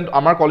সিস্টেম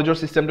আমাৰ কলেজৰ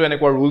সিস্টেমটো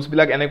এনেকুৱা ৰুলস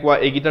বিলাক এনেকুৱা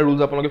এইগিটা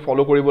ৰুলস আপোনালোকে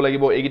ফলো কৰিব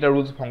লাগিব এইগিটা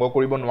ৰুলস ভংগ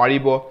কৰিব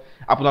নোৱাৰিব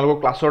আপোনালোকৰ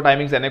ক্লাছৰ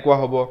টাইমিংছ এনেকুৱা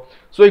হ'ব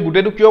সো এই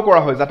গুটেটো কিয়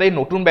কৰা হয় যাতে এই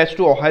নতুন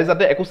ব্যাচটো অহাই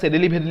যাতে একো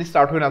সেডেলি ভেডেলি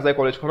স্টাৰ্ট হৈ নাযায়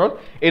কলেজখনত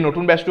এই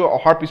নতুন ব্যাচটো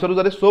অহাৰ পিছতো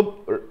যাতে সব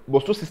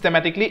বস্তু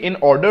সিস্টেমেটিকলি ইন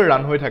অৰ্ডাৰ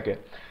ৰান হৈ থাকে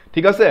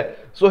ঠিক আছে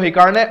সো হে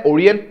কাৰণে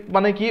ওৰিয়েন্ট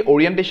মানে কি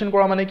ওৰিয়েন্টেশন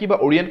কৰা মানে কি বা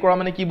ওৰিয়েন্ট কৰা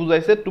মানে কি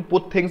বুজাইছে to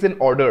put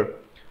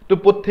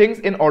things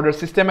in order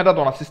system এটা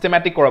দনা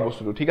সিস্টেমেটিক কৰা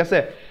বস্তুটো ঠিক আছে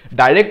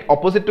ডাইৰেক্ট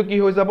অপোজিটটো কি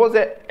হৈ যাব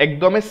যে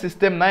একদমে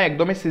সিস্টেম নাই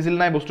একদমে সিজিল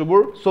নাই বস্তুবোৰ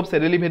সব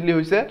সেডেলি ভেডলি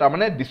হৈছে তাৰ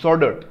মানে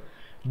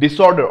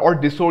disorder or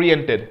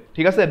disoriented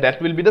ঠিক আছে that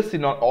will be the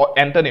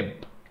antonym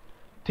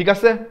ঠিক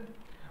আছে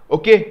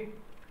ওকে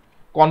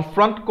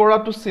কনফ্ৰন্ট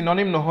কৰাটো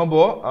সিনোনিম নহব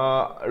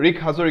ৰিক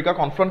হাজৰিকা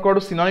কনফ্ৰন্ট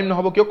কৰাটো সিনোনিম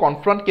নহব কিয়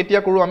কনফ্ৰন্ট কেতিয়া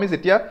কৰো আমি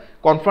যেতিয়া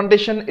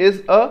কনফ্ৰন্টেশন ইজ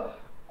আ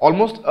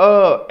অলমোস্ট আ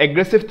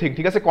এগ্ৰেছিভ থিং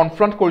ঠিক আছে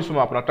কনফ্ৰন্ট কৰিছো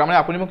মই আপোনাক তাৰমানে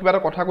আপুনি মোক কিবা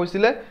এটা কথা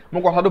কৈছিলে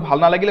মোৰ কথাটো ভাল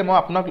নালাগিলে মই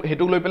আপোনাক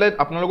হেতু লৈ পেলাই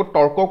আপোনাৰ লগত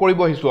তৰ্ক কৰিব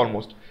আহিছো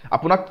অলমোস্ট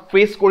আপোনাক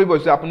ফেস কৰিব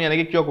আহিছো আপুনি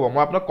এনেকৈ কিয় ক'ব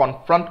মই আপোনাক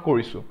কনফ্ৰন্ট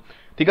কৰিছো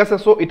ঠিক আছে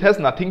so it has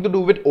nothing to do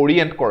with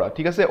ওৰিয়েন্ট কৰা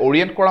ঠিক আছে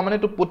ওৰিয়েন্ট কৰা মানে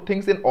to put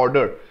things in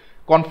order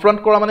কনফ্ৰন্ট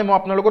কৰা মানে মই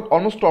আপোনাৰ লগত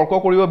অলমোস্ট তৰ্ক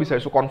কৰিব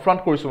বিচাৰিছো কনফ্ৰন্ট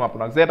কৰিছো মই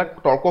আপোনাক যে এটা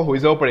তৰ্ক হৈ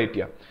যাব পাৰে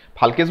এতিয়া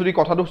ভালকে যদি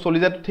কথাটো চলি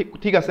যায়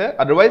ঠিক আছে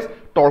আদাৰৱাইজ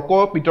তৰ্ক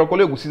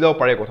পিতৰ্কলৈ গুছি যাব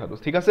পাৰে কথাটো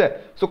ঠিক আছে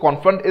so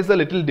কনফ্ৰন্ট is a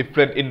little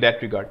different in that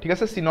regard ঠিক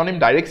আছে সিনোনিম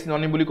ডাইৰেক্ট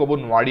সিনোনিম বুলি ক'ব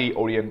নোৱাৰি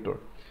ওৰিয়েন্টৰ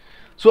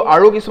সো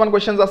আৰু কিছুমান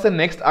কোৱেশ্চনছ আছে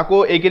নেক্সট আকৌ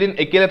এইকেদিন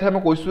একেলেথা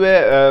মই কৈছোৱে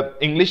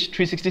ইংলিশ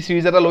 360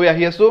 সিৰিজ এটা লৈ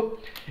আহি আছো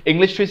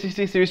ইংলিশ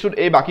 360 সিৰিজত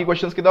এই বাকি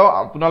কোৱেশ্চনছ কিটাও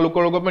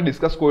আপোনালোকৰ লগত মই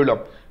ডিসকাস কৰি লম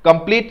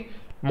complete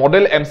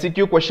model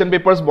MCQ question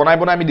papers বনাই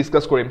আমি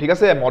ডিসকাস কৰিম ঠিক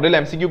আছে মডেল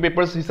এমসিকিউ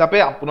পেপাৰছ হিচাপে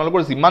আপোনালোকৰ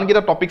যিমান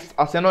কিটা টপিকস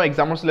আছে ন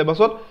এক্সামৰ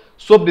সিলেবাসত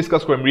সব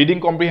ডিসকাস কৰিম ৰিডিং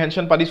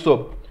কম্প্ৰিহেনশন পাদি সব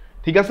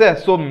ঠিক আছে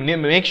সো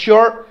মেক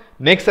শিওৰ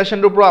নেক্সট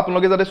সেশনটোৰ পৰা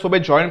আপোনালোকে যাতে সবে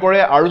জয়েন কৰে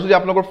আৰু যদি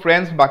আপোনালোকৰ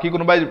ফ্ৰেন্ডছ বাকি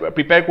কোনোবাই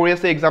প্ৰিপেয়াৰ কৰি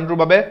আছে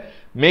এক্সামটোৰ বাবে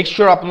মেক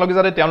শিওৰ আপোনালোকে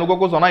যাতে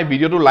তেওঁলোককো জনাই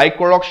ভিডিওটো লাইক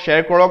কৰক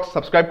শেয়াৰ কৰক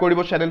সাবস্ক্ৰাইব কৰিব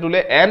চেনেলটোলে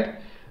and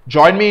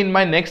join me in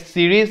my next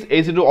series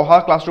as to oha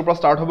class to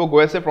start hobo go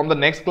ase from the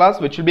next class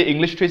which will be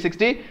English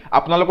 360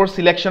 apnalokor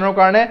selection or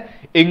karone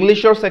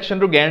English or section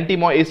to guarantee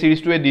moi a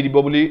series to e di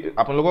dibo boli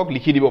apnalokok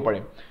likhi dibo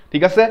parim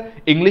ঠিক আছে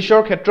English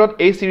or ক্ষেত্ৰত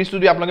এই সিৰিজটো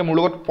যদি আপোনালোকে মোৰ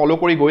লগত ফলো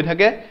কৰি গৈ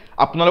থাকে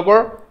আপোনালোকৰ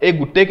এই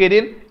গুটে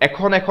কেদিন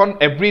এখন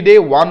every day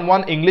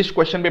one English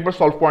question paper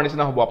solve কৰাৰ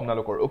নিচিনা হ'ব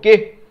আপোনালোকৰ ওকে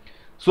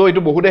so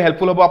itu বহুতে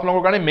হেল্পফুল হ'ব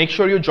আপোনালোকৰ কাৰণে make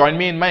sure you join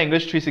me in my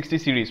English 360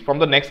 series from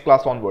the next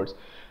class onwards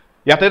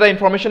ইয়াতে এটা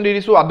ইনফৰমেশন দি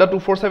দিছো আড্ডা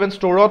 247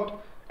 ষ্টৰত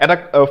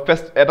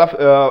এটা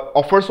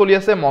অফাৰ চলি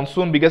আছে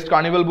মনসুন বিগেষ্ট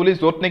কাৰ্নিভেল বুলি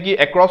যত নেকি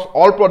across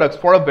all products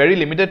for a very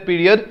limited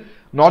period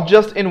not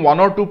just in one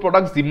or two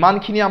products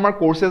যিমানখিনি আমাৰ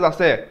কোৰ্সেস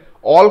আছে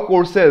all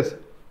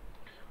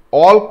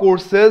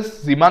courses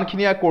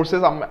যিমানখিনি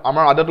কোৰ্সেস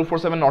আমাৰ আড্ডা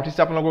 247 নৰ্থ ইষ্ট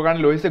আপোনালোকৰ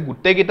কাৰণে লৈছে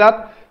গুটে কিটাত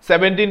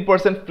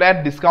 17% ফ্ল্যাট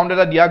ডিসকাউন্ট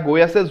এটা দিয়া গৈ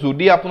আছে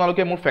যদি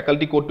আপোনালোকে মোৰ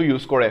ফেকাল্টি কোডটো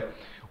ইউজ কৰে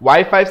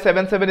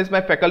Y577 is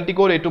my faculty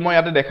code etu moi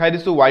yate dekhai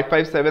disu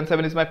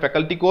Y577 is my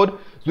faculty code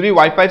jodi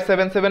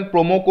Y577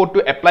 promo code to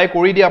apply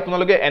kori di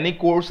apnaloke any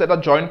course eta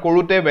join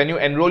korute when you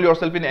enroll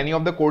yourself in any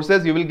of the courses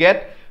you will get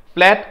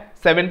flat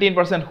 17%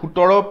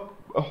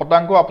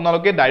 17%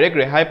 apnaloke direct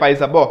rehai pai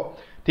jabo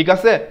thik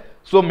ase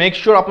so make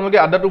sure apnaloke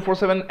adda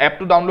 247 app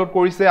to download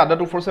korise adda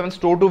 247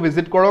 store to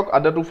visit korok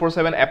adda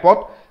 247 app ot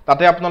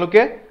tate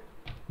apnaloke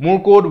মোৰ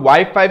code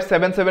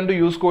Y577 to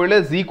use কৰিলে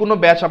যি কোনো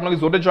batch আপোনালোকে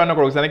জতে join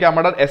কৰক যেনেকৈ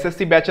আমাৰ তাত SSC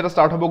batch এটা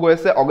ষ্টাৰ্ট হ'ব গৈ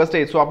আছে অগষ্ট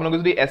 8 সো আপোনালোকে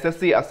যদি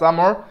SSC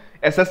আসামৰ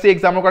SSC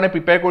এক্সামৰ কাৰণে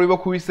প্ৰিপেয়াৰ কৰিব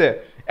খুজিছে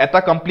এটা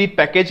কমপ্লিট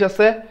প্যাকেজ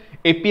আছে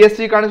APSC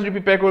কাৰণে যদি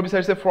প্ৰিপেয়াৰ কৰিব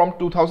বিচাৰিছে ফ্ৰম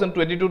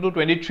 2022 টু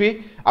 23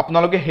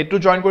 আপোনালোকে হেতু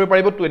জয়েন কৰিব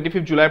পাৰিব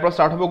 25 জুলাইৰ পৰা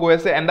ষ্টাৰ্ট হ'ব গৈ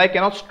আছে and I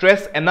cannot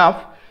stress enough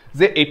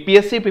যে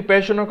APSC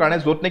প্ৰিপেয়াৰেশ্যনৰ কাৰণে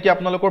যত নেকি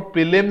আপোনালোকৰ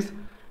প্ৰিলিমছ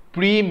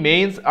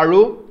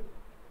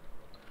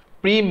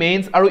প্ৰি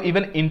মেইনছ আৰু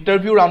ইভেন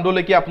ইন্টাৰভিউ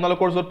ৰাউণ্ডলৈকে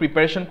আপোনালোকৰ যত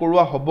প্ৰিপাৰেচন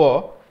কৰোৱা হ'ব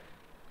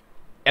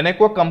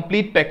এনেকুৱা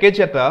কমপ্লিট প্যাকেজ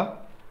এটা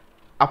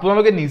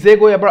আপোনালোকে নিজে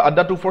গৈ এবাৰ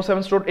আড্ডা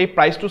 247 ষ্টৰত এই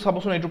প্ৰাইচটো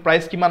চাবচোন এইটো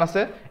প্ৰাইচ কিমান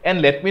আছে এণ্ড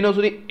লেট মি নো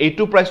যদি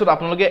এইটো প্ৰাইচত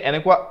আপোনালোকে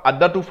এনেকুৱা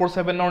আড্ডা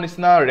 247 ৰ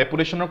নিচিনা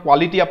ৰেপুটেশ্যনৰ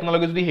কোৱালিটি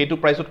আপোনালোকে যদি সেইটো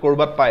প্ৰাইচত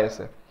কৰবাত পাই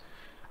আছে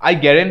I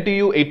guarantee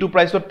you এইটো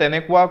প্ৰাইচত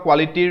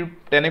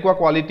তেনেকুৱা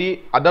কোৱালিটি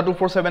আড্ডা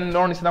 247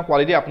 ৰ নিচিনা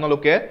কোৱালিটি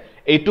আপোনালোকে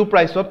এইটো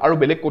প্ৰাইচত আৰু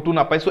বেলেগ কতো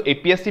নাপায় সো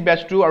APSC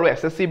batch 2 আৰু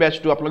SSC batch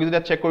 2 আপোনালোকে যদি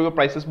চেক কৰিব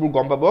প্ৰাইসেছ বোৰ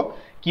গম পাব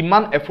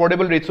কিমান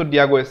এফৰ্ডেবল ৰেটছত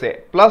দিয়া গৈছে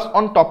plus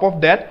on top of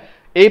that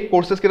এই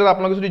কোৰ্সেস কেইটা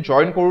আপোনালোকে যদি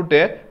জয়েন কৰোতে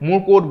মোৰ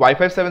কোড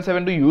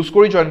y577 টো ইউজ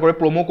কৰি জয়েন কৰে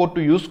প্ৰমো কোড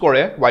টো ইউজ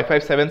কৰে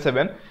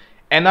y577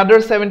 another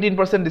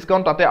 17%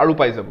 ডিসকাউন্ট তাতে আৰু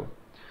পাই যাব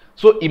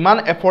সো ইমান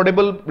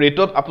এফৰ্ডেবল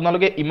ৰেটত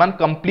আপোনালোকে ইমান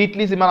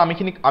কমপ্লিটলি যিমান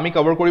আমি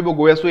কভাৰ কৰিব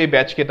গৈ আছো এই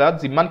ব্যাচ কেটা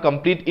যিমান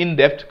কমপ্লিট ইন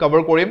ডেপথ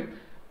কভাৰ কৰিম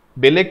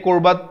বেলেগ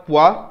কৰবাত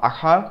পোৱা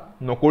আশা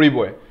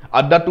নকৰিবই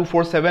Adda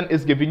 247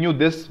 is giving you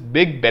this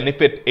big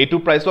benefit এইটো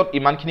প্ৰাইসত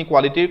ইমানখিনি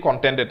কোৱালিটিৰ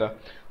কন্টেন্ট এটা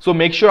সো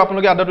মেক শিওৰ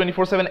আপোনালোকে Adda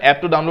 247 এপ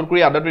টো ডাউনলোড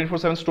কৰি Adda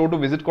 247 ষ্টৰ টো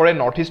ভিজিট কৰে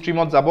নৰ্থ ইষ্ট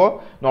ষ্ট্ৰীমত যাব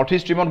নৰ্থ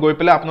ইষ্ট ষ্ট্ৰীমত গৈ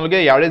পেলাই আপোনালোকে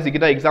ইয়াৰে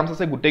যিকিটা এক্সামছ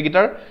আছে গুটে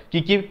গিটাৰ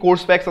কি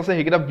কোৰ্স পেক্স আছে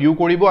হেকিটা ভিউ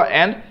কৰিব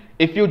and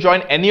if U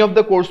join any of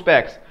the course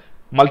pecks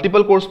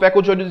multiple course পেকো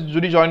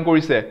যদি জয়েন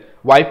কৰিছে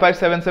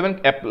y577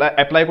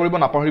 এপ্লাই কৰিব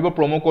নাপাহৰিব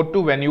প্ৰমো কোড টো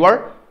when you are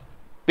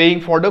paying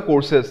for the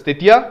courses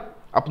তেতিয়া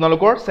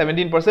আপোনালোকৰ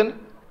 17%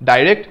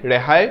 ডাইৰেক্ট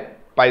ৰেহাই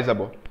পাই যাব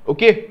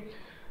ওকে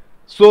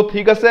সো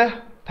ঠিক আছে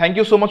thank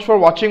U so mass for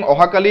watching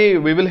অহাকালি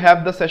we will have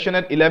the session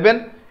at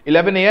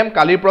 11 am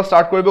কালিৰ পৰা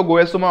স্টাৰ্ট কৰিব গৈ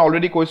আছো মই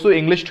অলৰেডি কৈছো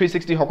ইংলিশ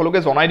 360 সকলোকে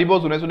জনাই দিব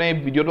জুনে এই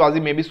ভিডিওটো আজি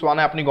মেবি সোৱা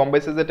নাই আপুনি গম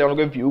পাইছে যে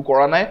তেওঁলোকে ভিউ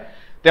কৰা নাই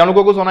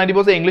তেওঁলোককো জনাই দিব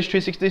যে ইংলিশ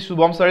 360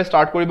 শুভম ছাৰে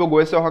স্টাৰ্ট কৰিব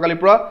গৈ আছে অহাকালিৰ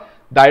পৰা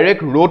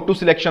ডাইৰেক্ট ৰোড টু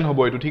সিলেকশন হ'ব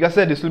এটো ঠিক আছে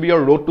this will be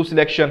your road two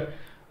selection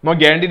মই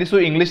গ্যাৰান্টি দিছো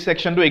ইংলিশ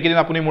সেকশনটো একেদিন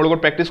আপুনি মোৰ লগত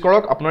প্ৰেক্টিস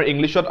কৰক আপোনাৰ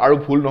ইংলিশত আৰু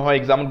ভুল নহয়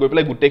এক্সামত গৈ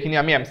পেলাই গুটেখিনি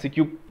আমি MCQ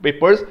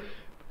পেপাৰস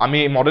আমি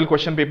মডেল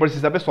কোয়েশ্চন পেপাৰস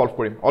হিসাবে সলভ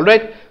কৰিম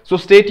অলৰাইট সো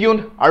ষ্টে টিউন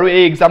আৰু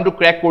এই এক্সামটো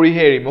ক্ৰ্যাক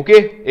কৰিহে এৰিম ওকে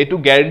এটো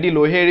গ্যাৰান্টি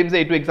লৈহে এৰিম যে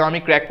এটো এক্সাম আমি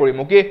ক্ৰ্যাক কৰিম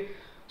okay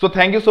so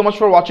thank U so mass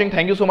for watching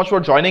thank U so mass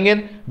for joining in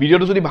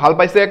ভিডিওটো যদি ভাল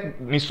পাইছে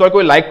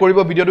নিশ্চয়কৈ লাইক কৰিব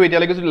ভিডিওটো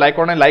এতিয়ালৈকে যদি লাইক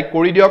কৰা নাই লাইক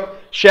কৰি দিয়ক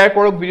শেয়াৰ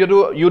কৰক ভিডিওটো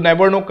ইউ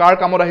নেভাৰ নো কাৰ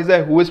কামত আহি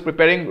যায় হু ইজ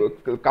প্ৰিপেয়াৰিং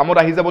কামত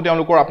আহি যাব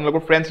তেওঁলোকৰ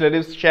আপোনালোকৰ ফ্ৰেণ্ডছ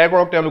ৰিলেটিভছ শেয়াৰ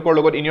কৰক তেওঁলোকৰ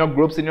লগত in your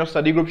groups in your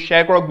study group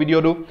share কৰক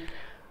ভিডিওটো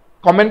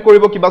কমেন্ট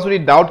কৰিব কিবা যদি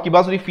ডাউট কিবা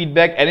যদি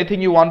feedback anything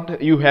U want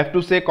U have to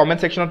say comment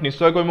সেকশনত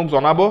নিশ্চয়কৈ মোক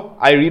জনাব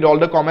আই read all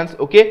the comments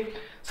okay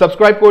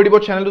subscribe কৰি দিব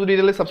চেনেলটো যদি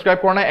দিলে subscribe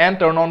কৰা নাই and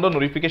turn on the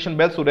notification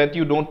bell so that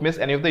you don't miss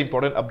any of the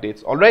important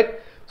updates all right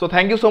so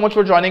thank you so much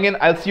for joining in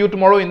I'll see you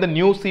tomorrow in the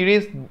new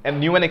series and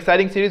new and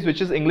exciting series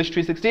which is English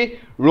 360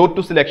 road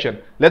to selection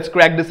let's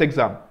crack this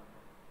exam